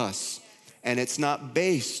given to us. And it's not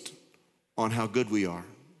based on how good we are.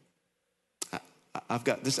 I've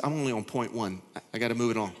got this, I'm only on point one. I got to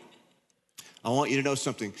move it on. I want you to know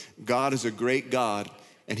something. God is a great God,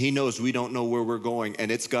 and he knows we don't know where we're going,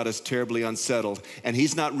 and it's got us terribly unsettled. And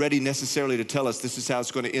he's not ready necessarily to tell us this is how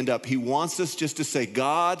it's going to end up. He wants us just to say,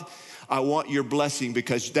 God, I want your blessing,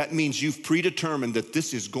 because that means you've predetermined that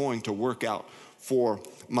this is going to work out for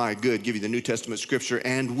my good. Give you the New Testament scripture,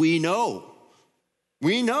 and we know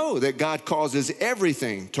that God causes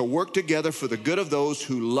everything to work together for the good of those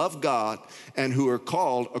who love God and who are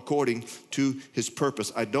called according to his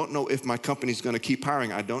purpose. I don't know if my company's going to keep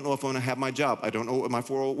hiring. I don't know if I'm going to have my job. I don't know what my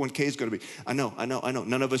 401k is going to be. I know.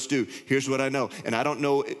 None of us do. Here's what I know. And I don't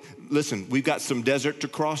know. Listen, we've got some desert to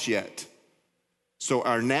cross yet. So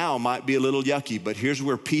our now might be a little yucky, but here's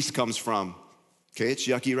where peace comes from. Okay, it's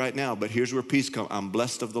yucky right now, but here's where peace comes. I'm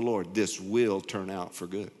blessed of the Lord. This will turn out for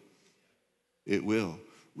good. It will.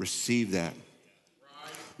 Receive that.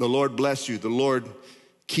 The Lord bless you. The Lord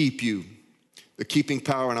keep you. The keeping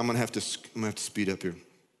power, and I'm gonna have to speed up here.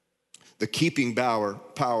 The keeping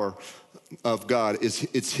power of God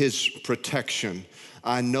it's his protection.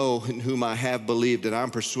 I know in whom I have believed, and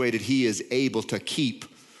I'm persuaded he is able to keep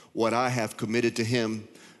what I have committed to him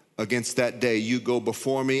against that day. You go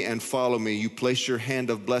before me and follow me. You place your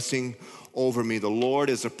hand of blessing over me. The Lord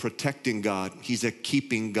is a protecting God. He's a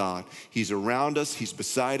keeping God. He's around us. He's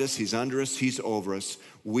beside us. He's under us. He's over us.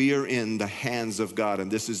 We are in the hands of God. And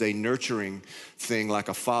this is a nurturing thing, like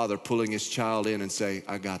a father pulling his child in and say,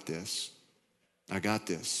 I got this. I got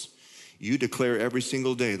this. You declare every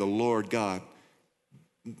single day, the Lord God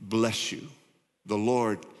bless you. The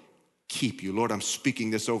Lord keep you. Lord, I'm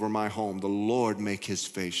speaking this over my home. The Lord make his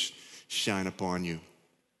face shine upon you.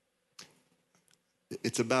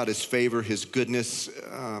 It's about his favor, his goodness.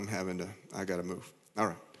 I gotta move. All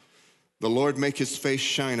right. The Lord make his face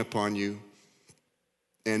shine upon you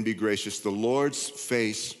and be gracious. The Lord's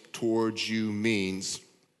face towards you means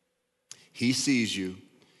he sees you,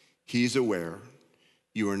 he's aware,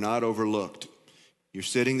 you are not overlooked. You're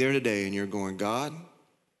sitting there today and you're going, God,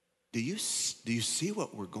 do you see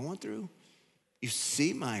what we're going through? You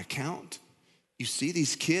see my account? You see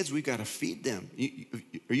these kids, we got to feed them.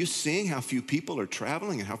 Are you seeing how few people are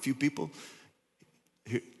traveling and how few people?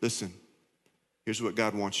 Listen, here's what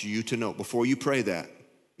God wants you to know before you pray that.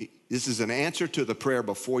 This is an answer to the prayer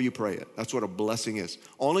before you pray it. That's what a blessing is.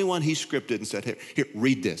 Only one he scripted and said, here,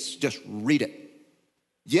 read this. Just read it.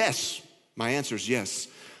 Yes, my answer is yes.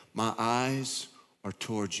 My eyes are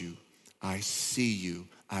towards you. I see you.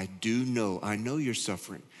 I do know. I know you're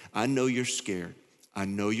suffering. I know you're scared. I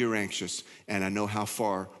know you're anxious, and I know how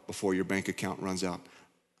far before your bank account runs out.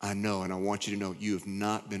 I know, and I want you to know you have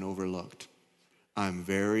not been overlooked. I'm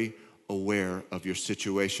very aware of your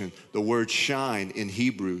situation. The word shine in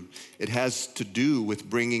Hebrew, it has to do with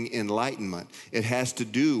bringing enlightenment. It has to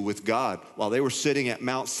do with God. While they were sitting at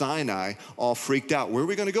Mount Sinai, all freaked out. Where are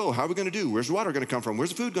we going to go? How are we going to do? Where's the water going to come from?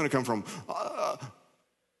 Where's the food going to come from?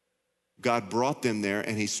 God brought them there,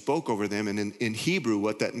 and he spoke over them. And in Hebrew,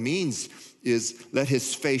 what that means is let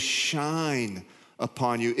his face shine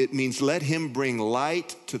upon you. It means let him bring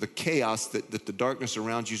light to the chaos that the darkness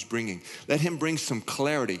around you is bringing. Let him bring some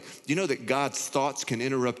clarity. You know that God's thoughts can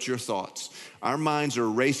interrupt your thoughts. Our minds are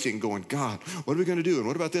racing going, God, what are we going to do? And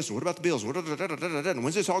what about this? And what about the bills? And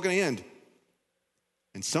when's this all going to end?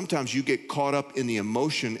 And sometimes you get caught up in the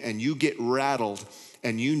emotion and you get rattled,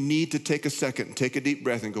 and you need to take a second and take a deep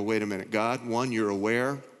breath and go, wait a minute. God, one, you're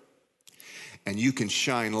aware. And you can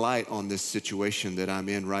shine light on this situation that I'm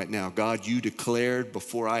in right now. God, you declared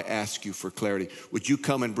before I ask you for clarity. Would you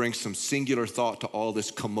come and bring some singular thought to all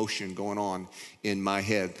this commotion going on in my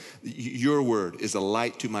head? Your word is a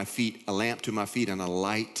light to my feet, a lamp to my feet, and a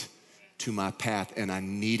light to my path. And I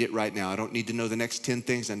need it right now. I don't need to know the next 10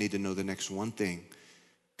 things. I need to know the next one thing.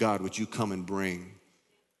 God, would you come and bring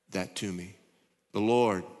that to me? The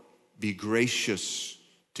Lord be gracious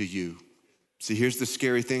to you. See, here's the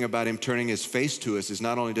scary thing about him turning his face to us is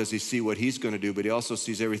not only does he see what he's going to do, but he also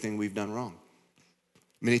sees everything we've done wrong.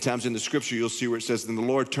 Many times in the scripture, you'll see where it says, then the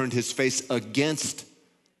Lord turned his face against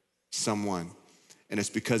someone. And it's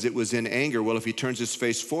because it was in anger. Well, if he turns his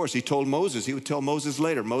face for us, he told Moses, he would tell Moses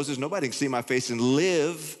later, Moses, nobody can see my face and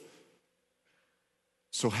live.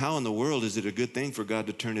 So how in the world is it a good thing for God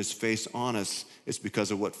to turn his face on us? It's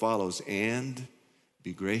because of what follows. And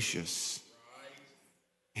be gracious.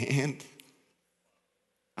 And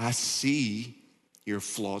I see your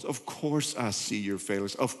flaws. Of course I see your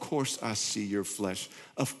failures. Of course I see your flesh.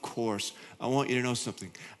 Of course. I want you to know something.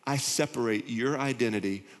 I separate your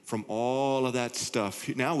identity from all of that stuff.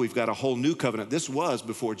 Now we've got a whole new covenant. This was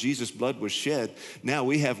before Jesus' blood was shed. Now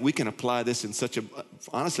we can apply this in such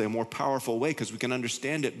honestly, a more powerful way because we can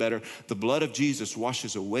understand it better. The blood of Jesus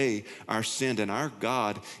washes away our sin, and our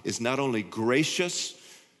God is not only gracious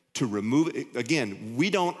to remove it. Again, we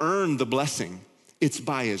don't earn the blessing. It's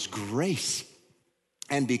by his grace.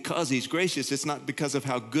 And because he's gracious, it's not because of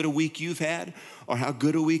how good a week you've had or how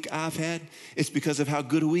good a week I've had. It's because of how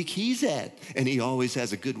good a week he's had. And he always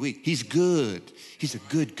has a good week. He's good. He's a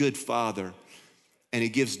good, good father. And he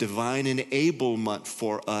gives divine enablement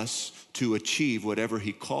for us to achieve whatever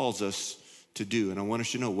he calls us to do. And I want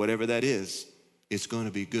us to know, whatever that is, it's going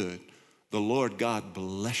to be good. The Lord God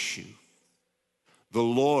bless you. The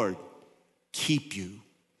Lord keep you.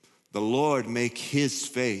 The Lord make his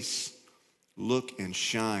face look and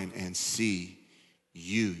shine and see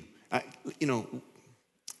you. Let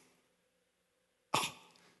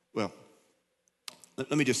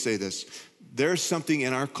me just say this. There's something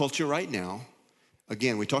in our culture right now,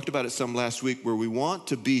 again, we talked about it some last week, where we want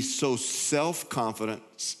to be so self-confident.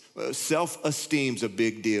 Self-esteem's a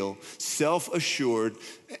big deal, self-assured,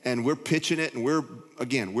 and we're pitching it, and we're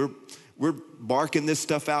barking this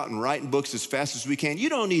stuff out and writing books as fast as we can. You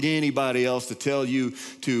don't need anybody else to tell you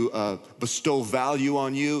to bestow value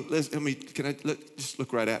on you. Just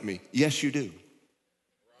look right at me. Yes, you do.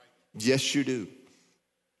 Yes, you do.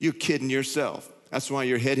 You're kidding yourself. That's why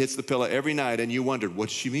your head hits the pillow every night and you wondered, what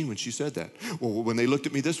did she mean when she said that? Well, when they looked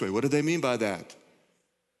at me this way, what did they mean by that?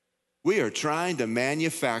 We are trying to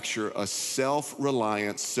manufacture a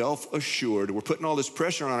self-reliant, self-assured. We're putting all this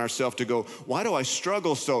pressure on ourselves to go, why do I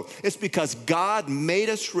struggle so? It's because God made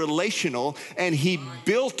us relational and he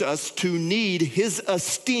built us to need his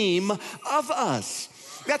esteem of us.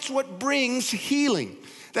 That's what brings healing.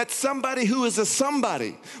 That somebody who is a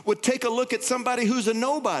somebody would take a look at somebody who's a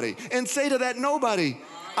nobody and say to that nobody,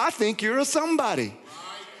 I think you're a somebody.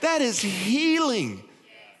 That is healing.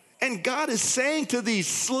 And God is saying to these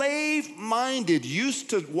slave-minded,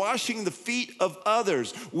 used to washing the feet of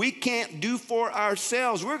others, we can't do for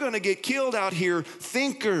ourselves. We're going to get killed out here,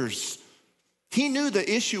 thinkers. He knew the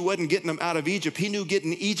issue wasn't getting them out of Egypt. He knew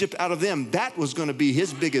getting Egypt out of them. That was going to be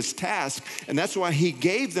his biggest task. And that's why he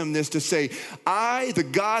gave them this to say, I, the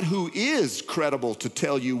God who is credible to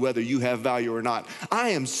tell you whether you have value or not, I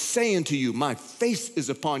am saying to you, my face is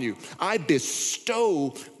upon you. I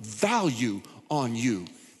bestow value on you.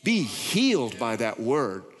 Be healed by that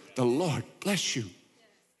word. The Lord bless you.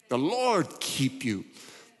 The Lord keep you.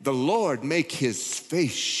 The Lord make his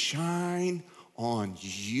face shine on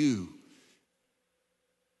you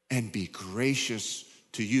and be gracious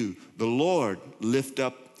to you. The Lord lift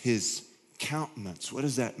up his countenance. What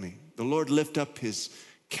does that mean? The Lord lift up his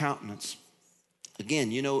countenance. Again,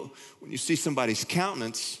 when you see somebody's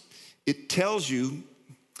countenance, it tells you,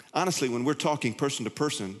 honestly, when we're talking person to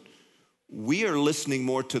person, we are listening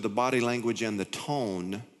more to the body language and the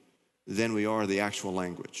tone than we are the actual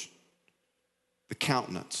language. The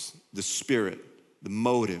countenance, the spirit, the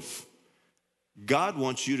motive. God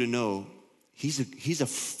wants you to know he's a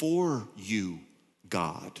for you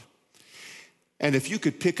God. And if you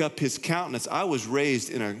could pick up his countenance, I was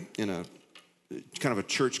raised in a kind of a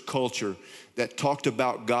church culture that talked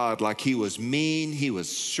about God like he was mean, he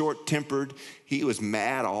was short-tempered, he was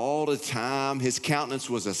mad all the time. His countenance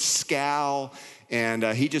was a scowl, and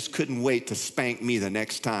he just couldn't wait to spank me the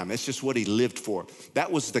next time. That's just what he lived for. That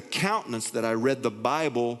was the countenance that I read the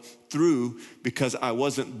Bible through because I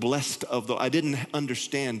wasn't blessed I didn't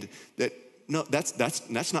understand that, no,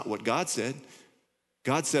 that's not what God said.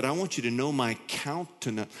 God said, I want you to know my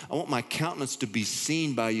countenance. I want my countenance to be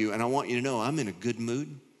seen by you, and I want you to know I'm in a good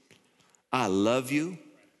mood. I love you,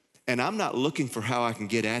 and I'm not looking for how I can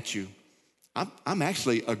get at you. I'm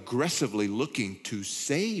actually aggressively looking to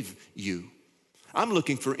save you. I'm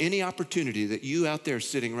looking for any opportunity that you out there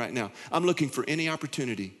sitting right now, I'm looking for any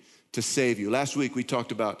opportunity to save you. Last week we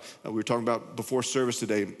talked about, we were talking about before service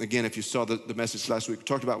today. Again, if you saw the message last week, we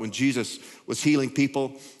talked about when Jesus was healing people,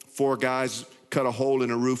 4 guys cut a hole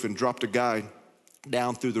in a roof and dropped a guy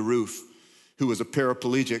down through the roof who was a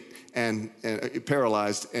paraplegic and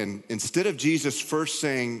paralyzed. And instead of Jesus first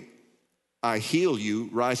saying, I heal you,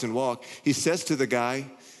 rise and walk, he says to the guy,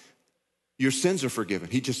 your sins are forgiven.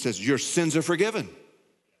 He just says, your sins are forgiven.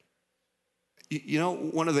 You know,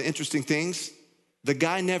 one of the interesting things, the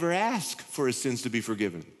guy never asked for his sins to be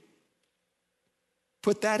forgiven.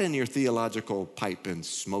 Put that in your theological pipe and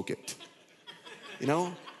smoke it. You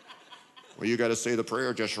know? Well, you got to say the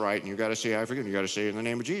prayer just right, and you got to say, I forgive, and you got to say it in the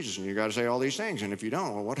name of Jesus, and you got to say all these things. And if you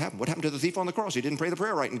don't, well, what happened? What happened to the thief on the cross? He didn't pray the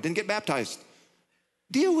prayer right and didn't get baptized.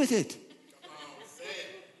 Deal with it.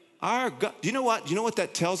 Our God, do you know what? Do you know what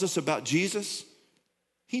that tells us about Jesus?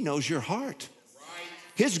 He knows your heart.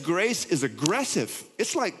 His grace is aggressive.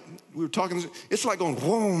 It's like, we were talking, it's like going,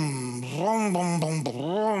 boom, boom, boom, boom,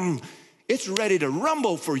 boom. It's ready to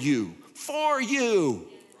rumble for you, for you.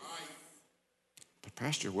 But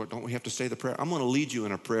Pastor, what, don't we have to say the prayer? I'm going to lead you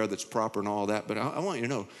in a prayer that's proper and all that, but I want you to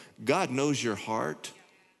know, God knows your heart,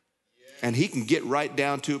 and he can get right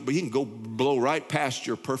down to it, but he can go blow right past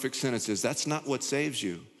your perfect sentences. That's not what saves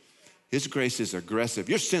you. His grace is aggressive.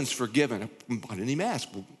 Your sin's forgiven. I didn't even ask.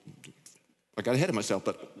 I got ahead of myself,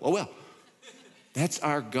 but oh well. That's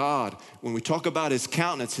our God. When we talk about his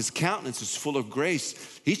countenance is full of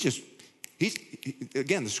grace.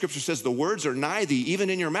 Again, the scripture says the words are nigh thee, even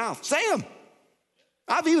in your mouth. Say them.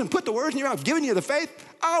 I've even put the words in your mouth. I've given you the faith.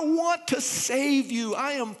 I want to save you.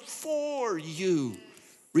 I am for you.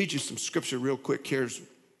 Read you some scripture real quick. Here's,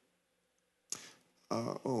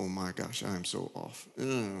 oh my gosh, I am so off.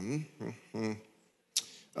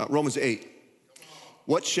 Romans 8.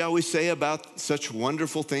 What shall we say about such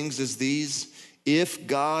wonderful things as these? If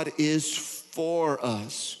God is for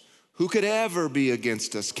us, who could ever be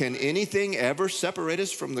against us? Can anything ever separate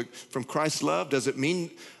us from Christ's love? Does it mean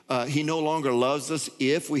he no longer loves us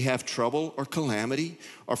if we have trouble or calamity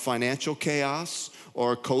or financial chaos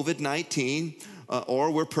or COVID-19 or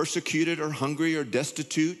we're persecuted or hungry or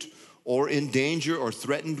destitute or in danger or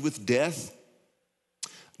threatened with death?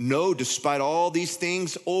 No, despite all these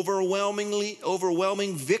things,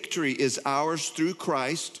 overwhelming victory is ours through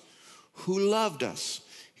Christ who loved us.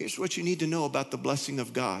 Here's what you need to know about the blessing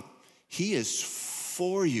of God. He is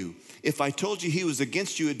for you. If I told you he was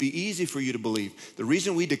against you, it'd be easy for you to believe. The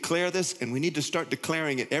reason we declare this, and we need to start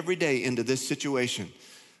declaring it every day into this situation,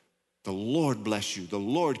 the Lord bless you. The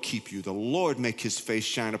Lord keep you. The Lord make his face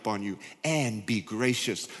shine upon you and be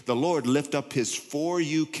gracious. The Lord lift up his for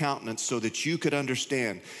you countenance so that you could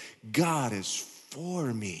understand God is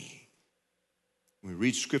for me. When we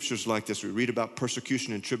read scriptures like this, we read about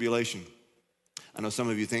persecution and tribulation. I know some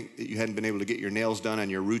of you think that you hadn't been able to get your nails done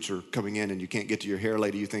and your roots are coming in and you can't get to your hair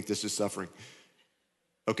later. You think this is suffering.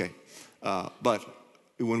 Okay, but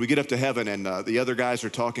when we get up to heaven and the other guys are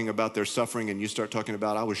talking about their suffering and you start talking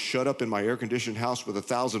about, I was shut up in my air-conditioned house with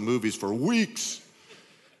 1,000 movies for weeks.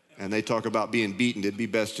 And they talk about being beaten. It'd be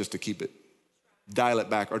best just to keep it, dial it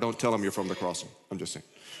back, or don't tell them you're from the crossing. I'm just saying.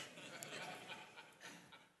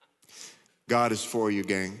 God is for you,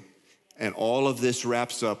 gang. And all of this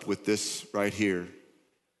wraps up with this right here,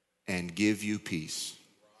 and give you peace.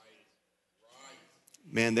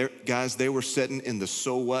 Man, guys, they were sitting in the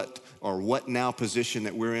so what or what now position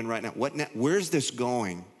that we're in right now. What now? Where's this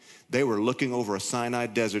going? They were looking over a Sinai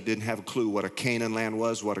desert, didn't have a clue what a Canaan land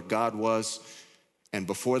was, what a God was. And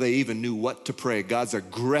before they even knew what to pray, God's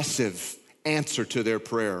aggressive answer to their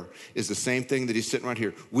prayer is the same thing that he's sitting right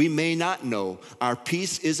here. We may not know. Our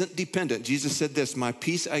peace isn't dependent. Jesus said this, my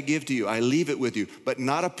peace I give to you. I leave it with you, but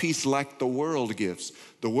not a peace like the world gives.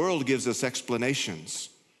 The world gives us explanations,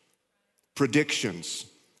 predictions,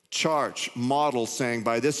 charts, models saying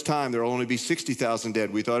by this time there will only be 60,000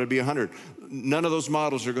 dead. We thought it'd be 100. None of those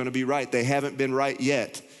models are going to be right. They haven't been right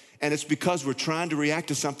yet. And it's because we're trying to react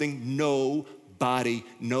to something nobody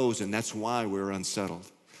knows, and that's why we're unsettled.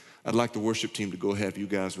 I'd like the worship team to go ahead if you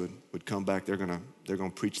guys would come back. They're gonna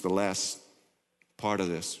preach the last part of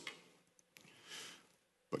this.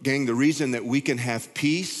 But gang, the reason that we can have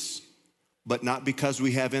peace, but not because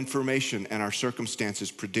we have information and our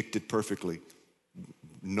circumstances predicted perfectly.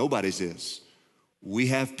 Nobody's is. We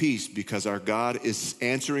have peace because our God is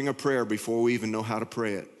answering a prayer before we even know how to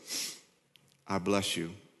pray it. I bless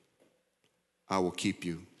you. I will keep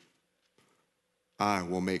you. I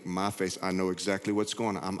will make my face. I know exactly what's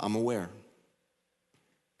going on. I'm aware.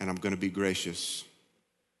 And I'm going to be gracious.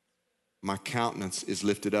 My countenance is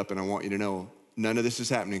lifted up, and I want you to know none of this is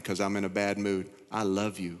happening because I'm in a bad mood. I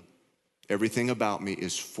love you. Everything about me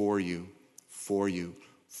is for you, for you,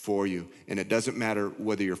 for you. And it doesn't matter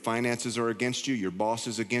whether your finances are against you, your boss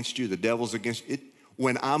is against you, the devil's against you.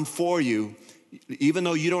 When I'm for you, even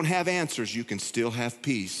though you don't have answers, you can still have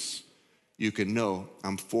peace. You can know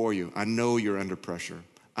I'm for you. I know you're under pressure.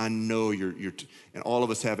 I know and all of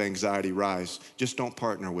us have anxiety rise. Just don't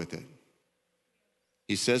partner with it.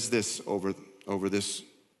 He says this over this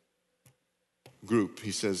group.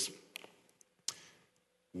 He says,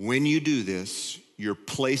 when you do this, you're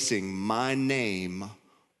placing my name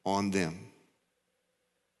on them.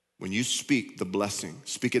 When you speak the blessing,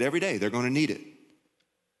 speak it every day. They're going to need it.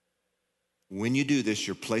 When you do this,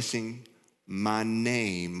 you're placing my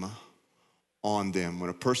name on them. When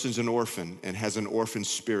a person's an orphan and has an orphan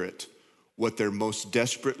spirit, what they're most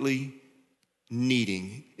desperately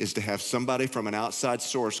needing is to have somebody from an outside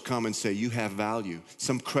source come and say, you have value.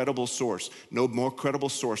 Some credible source. No more credible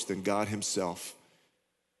source than God himself.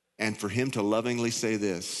 And for him to lovingly say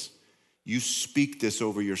this, you speak this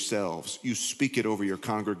over yourselves. You speak it over your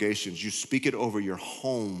congregations. You speak it over your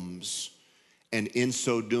homes. And in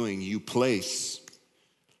so doing, you place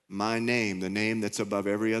my name, the name that's above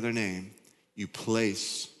every other name. You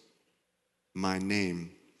place my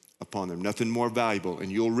name upon them. Nothing more valuable. And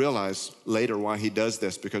you'll realize later why he does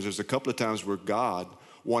this, because there's a couple of times where God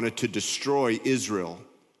wanted to destroy Israel.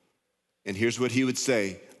 And here's what he would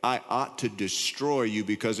say, I ought to destroy you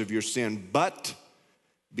because of your sin, but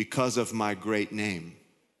because of my great name.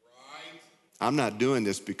 Right. I'm not doing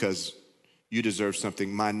this because you deserve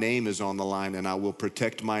something. My name is on the line, and I will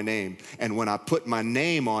protect my name. And when I put my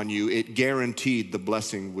name on you, it guaranteed the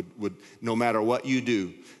blessing would no matter what you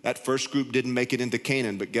do. That first group didn't make it into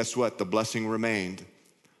Canaan, but guess what? The blessing remained.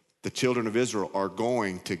 The children of Israel are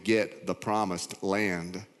going to get the promised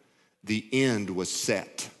land. The end was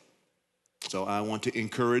set. So I want to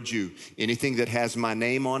encourage you, anything that has my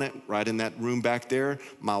name on it, right in that room back there,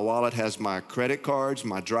 my wallet has my credit cards,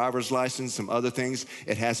 my driver's license, some other things.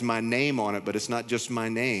 It has my name on it, but it's not just my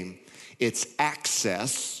name. It's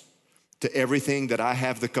access to everything that I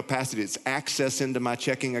have the capacity. It's access into my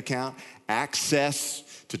checking account,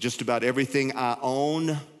 access to just about everything I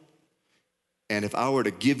own. And if I were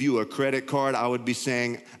to give you a credit card, I would be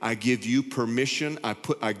saying, I give you permission.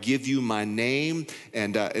 I give you my name.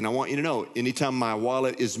 And I want you to know, anytime my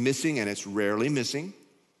wallet is missing, and it's rarely missing,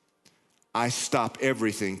 I stop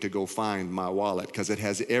everything to go find my wallet because it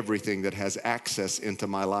has everything that has access into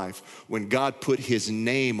my life. When God put his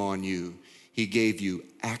name on you, he gave you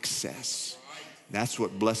access. That's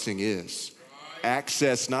what blessing is.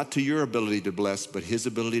 Access not to your ability to bless, but his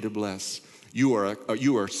ability to bless. You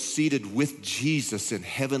are seated with Jesus in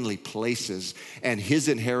heavenly places, and his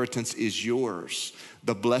inheritance is yours.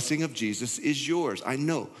 The blessing of Jesus is yours. I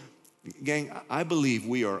know. Gang, I believe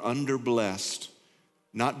we are under-blessed,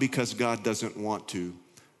 not because God doesn't want to,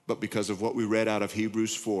 but because of what we read out of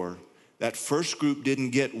Hebrews 4. That first group didn't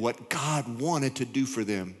get what God wanted to do for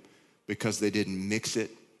them because they didn't mix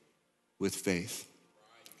it with faith.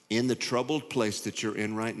 In the troubled place that you're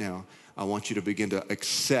in right now, I want you to begin to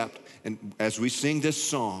accept, and as we sing this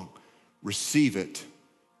song, receive it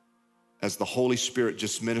as the Holy Spirit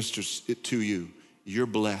just ministers it to you. You're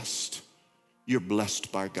blessed. You're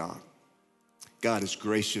blessed by God. God is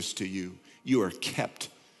gracious to you. You are kept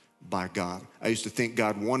by God. I used to think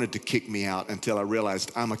God wanted to kick me out until I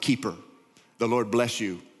realized I'm a keeper. The Lord bless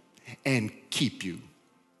you and keep you.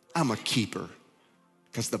 I'm a keeper.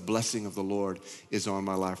 Because the blessing of the Lord is on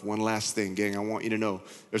my life. One last thing, gang, I want you to know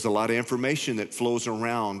there's a lot of information that flows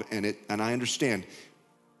around, and I understand.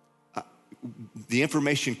 The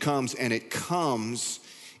information comes, and it comes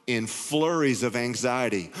in flurries of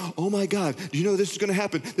anxiety. Oh my God, do you know this is gonna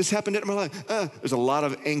happen? This happened in my life. There's a lot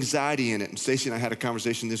of anxiety in it. And Stacey and I had a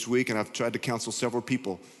conversation this week, and I've tried to counsel several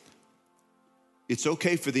people. It's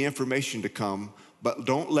okay for the information to come, but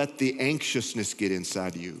don't let the anxiousness get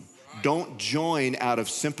inside of you. Don't join out of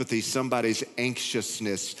sympathy somebody's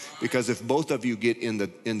anxiousness, because if both of you get in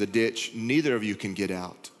the ditch, neither of you can get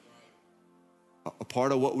out. A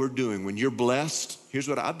part of what we're doing, when you're blessed, here's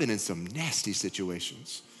what I've been in some nasty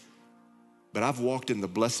situations, but I've walked in the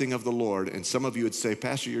blessing of the Lord. And some of you would say,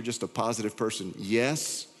 Pastor, you're just a positive person.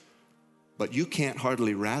 Yes, but you can't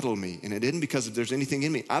hardly rattle me. And it isn't because there's anything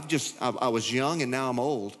in me. I was young and now I'm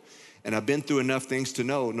old, and I've been through enough things to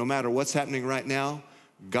know no matter what's happening right now,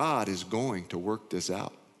 God is going to work this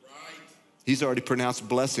out. Right. He's already pronounced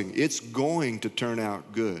blessing. It's going to turn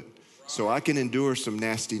out good. So I can endure some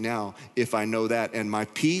nasty now if I know that. And my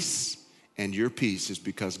peace and your peace is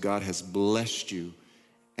because God has blessed you,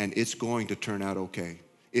 and it's going to turn out okay.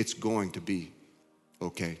 It's going to be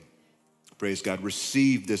okay. Praise God.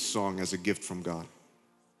 Receive this song as a gift from God.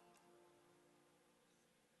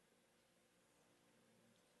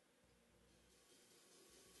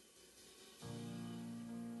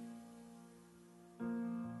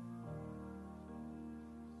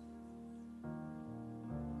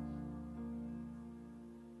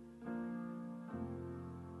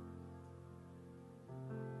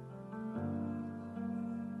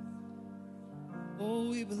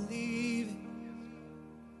 Oh, we believe it.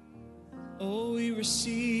 Oh, we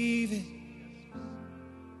receive it.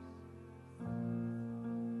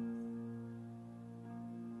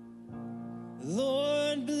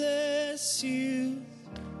 Lord bless you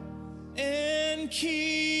and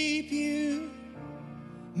keep you.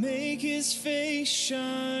 Make his face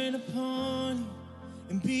shine upon you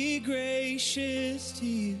and be gracious to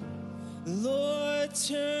you. Lord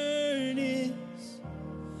turn his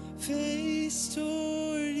face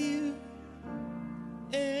toward you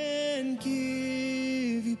and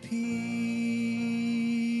give you peace.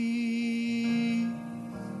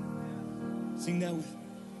 Sing that with me.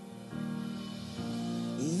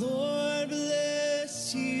 Lord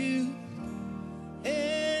bless you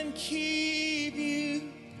and keep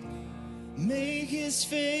you. Make his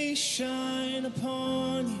face shine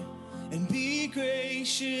upon you and be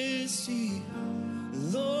gracious to you.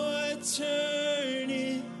 Lord turn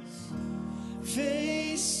his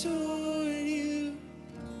face toward you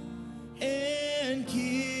and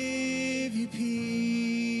give you peace.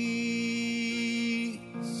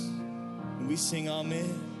 And we sing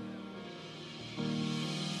amen.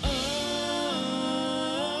 Amen.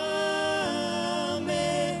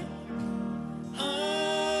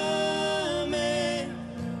 Amen.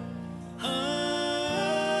 Amen. Amen.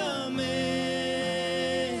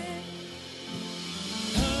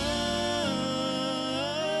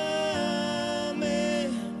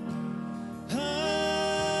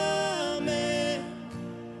 Amen.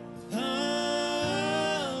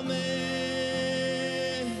 Amen.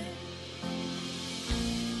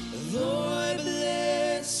 Lord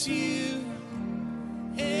bless you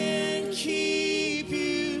and keep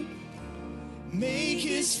you. Make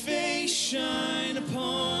his face shine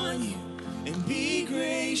upon you and be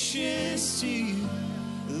gracious to you.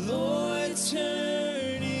 Lord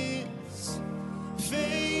turn his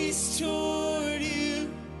face toward you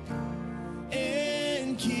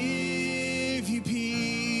and give you peace.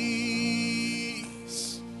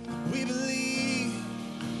 We believe.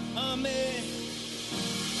 Amen.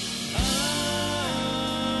 Amen.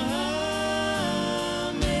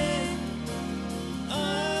 Amen. Amen.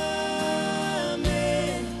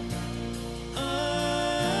 Amen.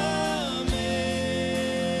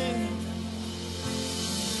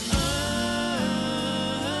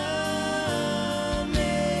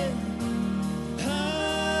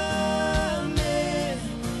 Amen.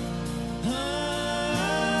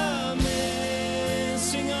 Amen.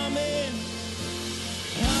 Sing amen.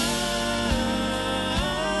 Amen.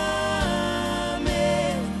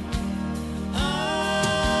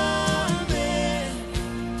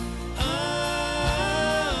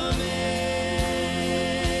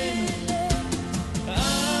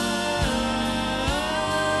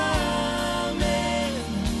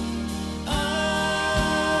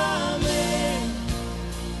 Amen.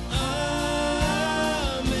 Amen.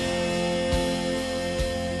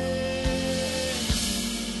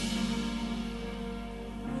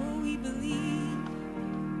 Oh, we believe,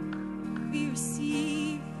 we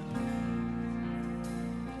receive.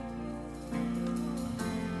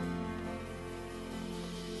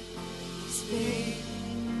 His faith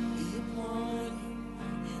be upon you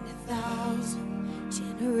and 1,000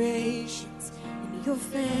 generations, and your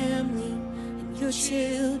family, and your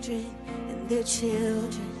children, and their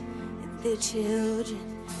children, and their children.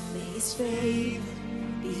 May his favor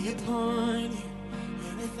be upon you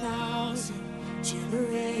and 1,000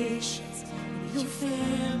 generations, and your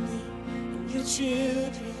family, and your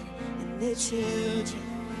children, and their children,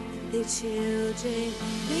 and their children.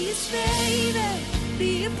 May his favor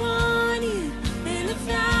be upon you and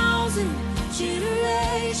 1,000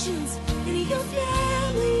 generations, and your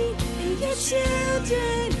family, and your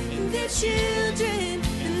children, and their children,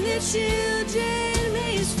 and their children.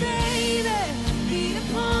 May his favor be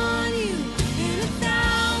upon you and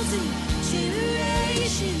 1,000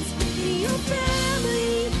 generations, and your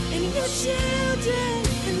family, and your children,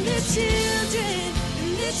 and their children,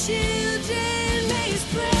 and their children. May his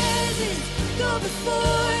presence go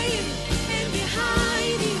before you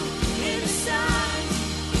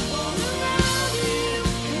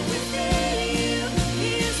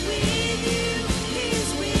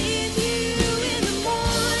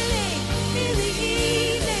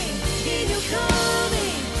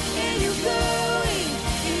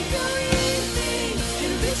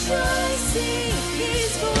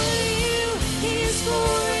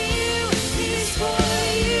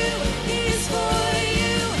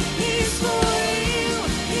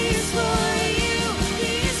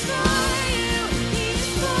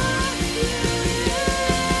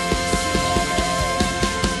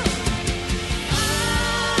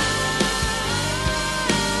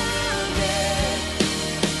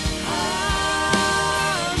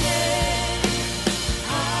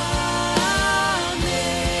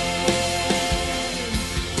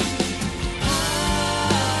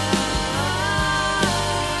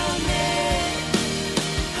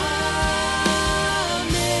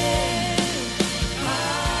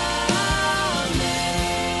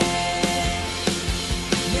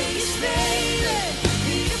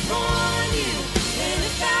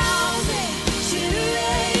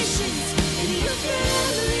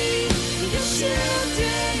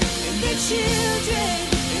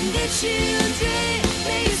children,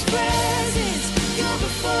 may His presence go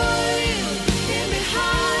before you and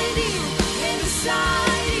behind you and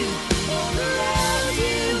beside you, all around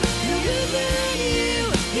you, He'll be with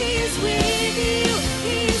you. He is with you.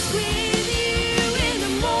 He is with you in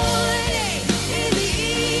the morning, in the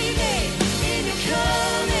evening, in the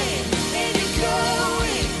coming and the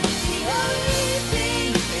going. The only thing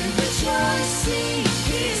and rejoicing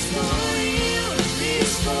is for you.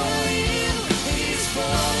 Is for you. Is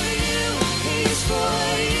for you. Is for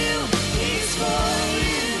you. Is for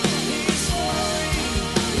you. Is for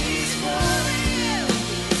you. Is for you. Is for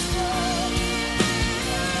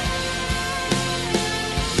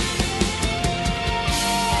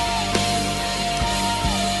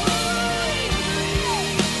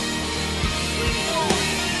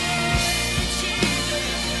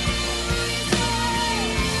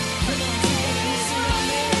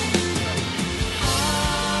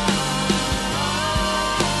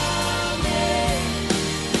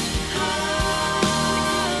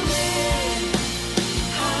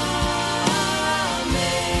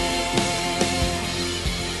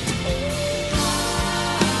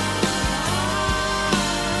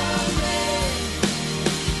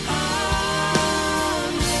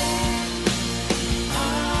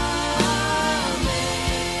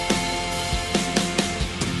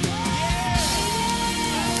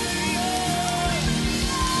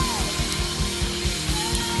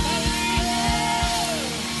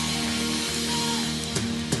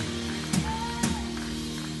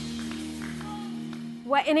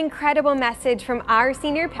What an incredible message from our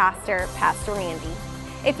senior pastor, Pastor Randy.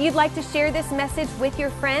 If you'd like to share this message with your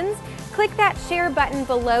friends, click that share button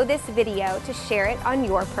below this video to share it on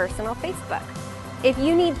your personal Facebook. If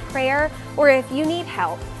you need prayer or if you need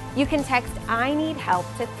help, you can text I need help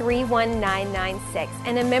to 31996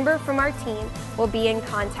 and a member from our team will be in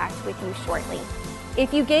contact with you shortly.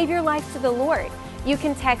 If you gave your life to the Lord, you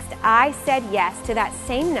can text I said yes to that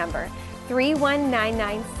same number,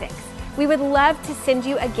 31996. We would love to send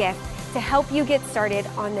you a gift to help you get started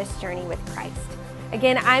on this journey with Christ.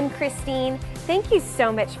 Again, I'm Christine. Thank you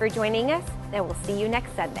so much for joining us, and we'll see you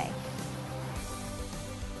next Sunday.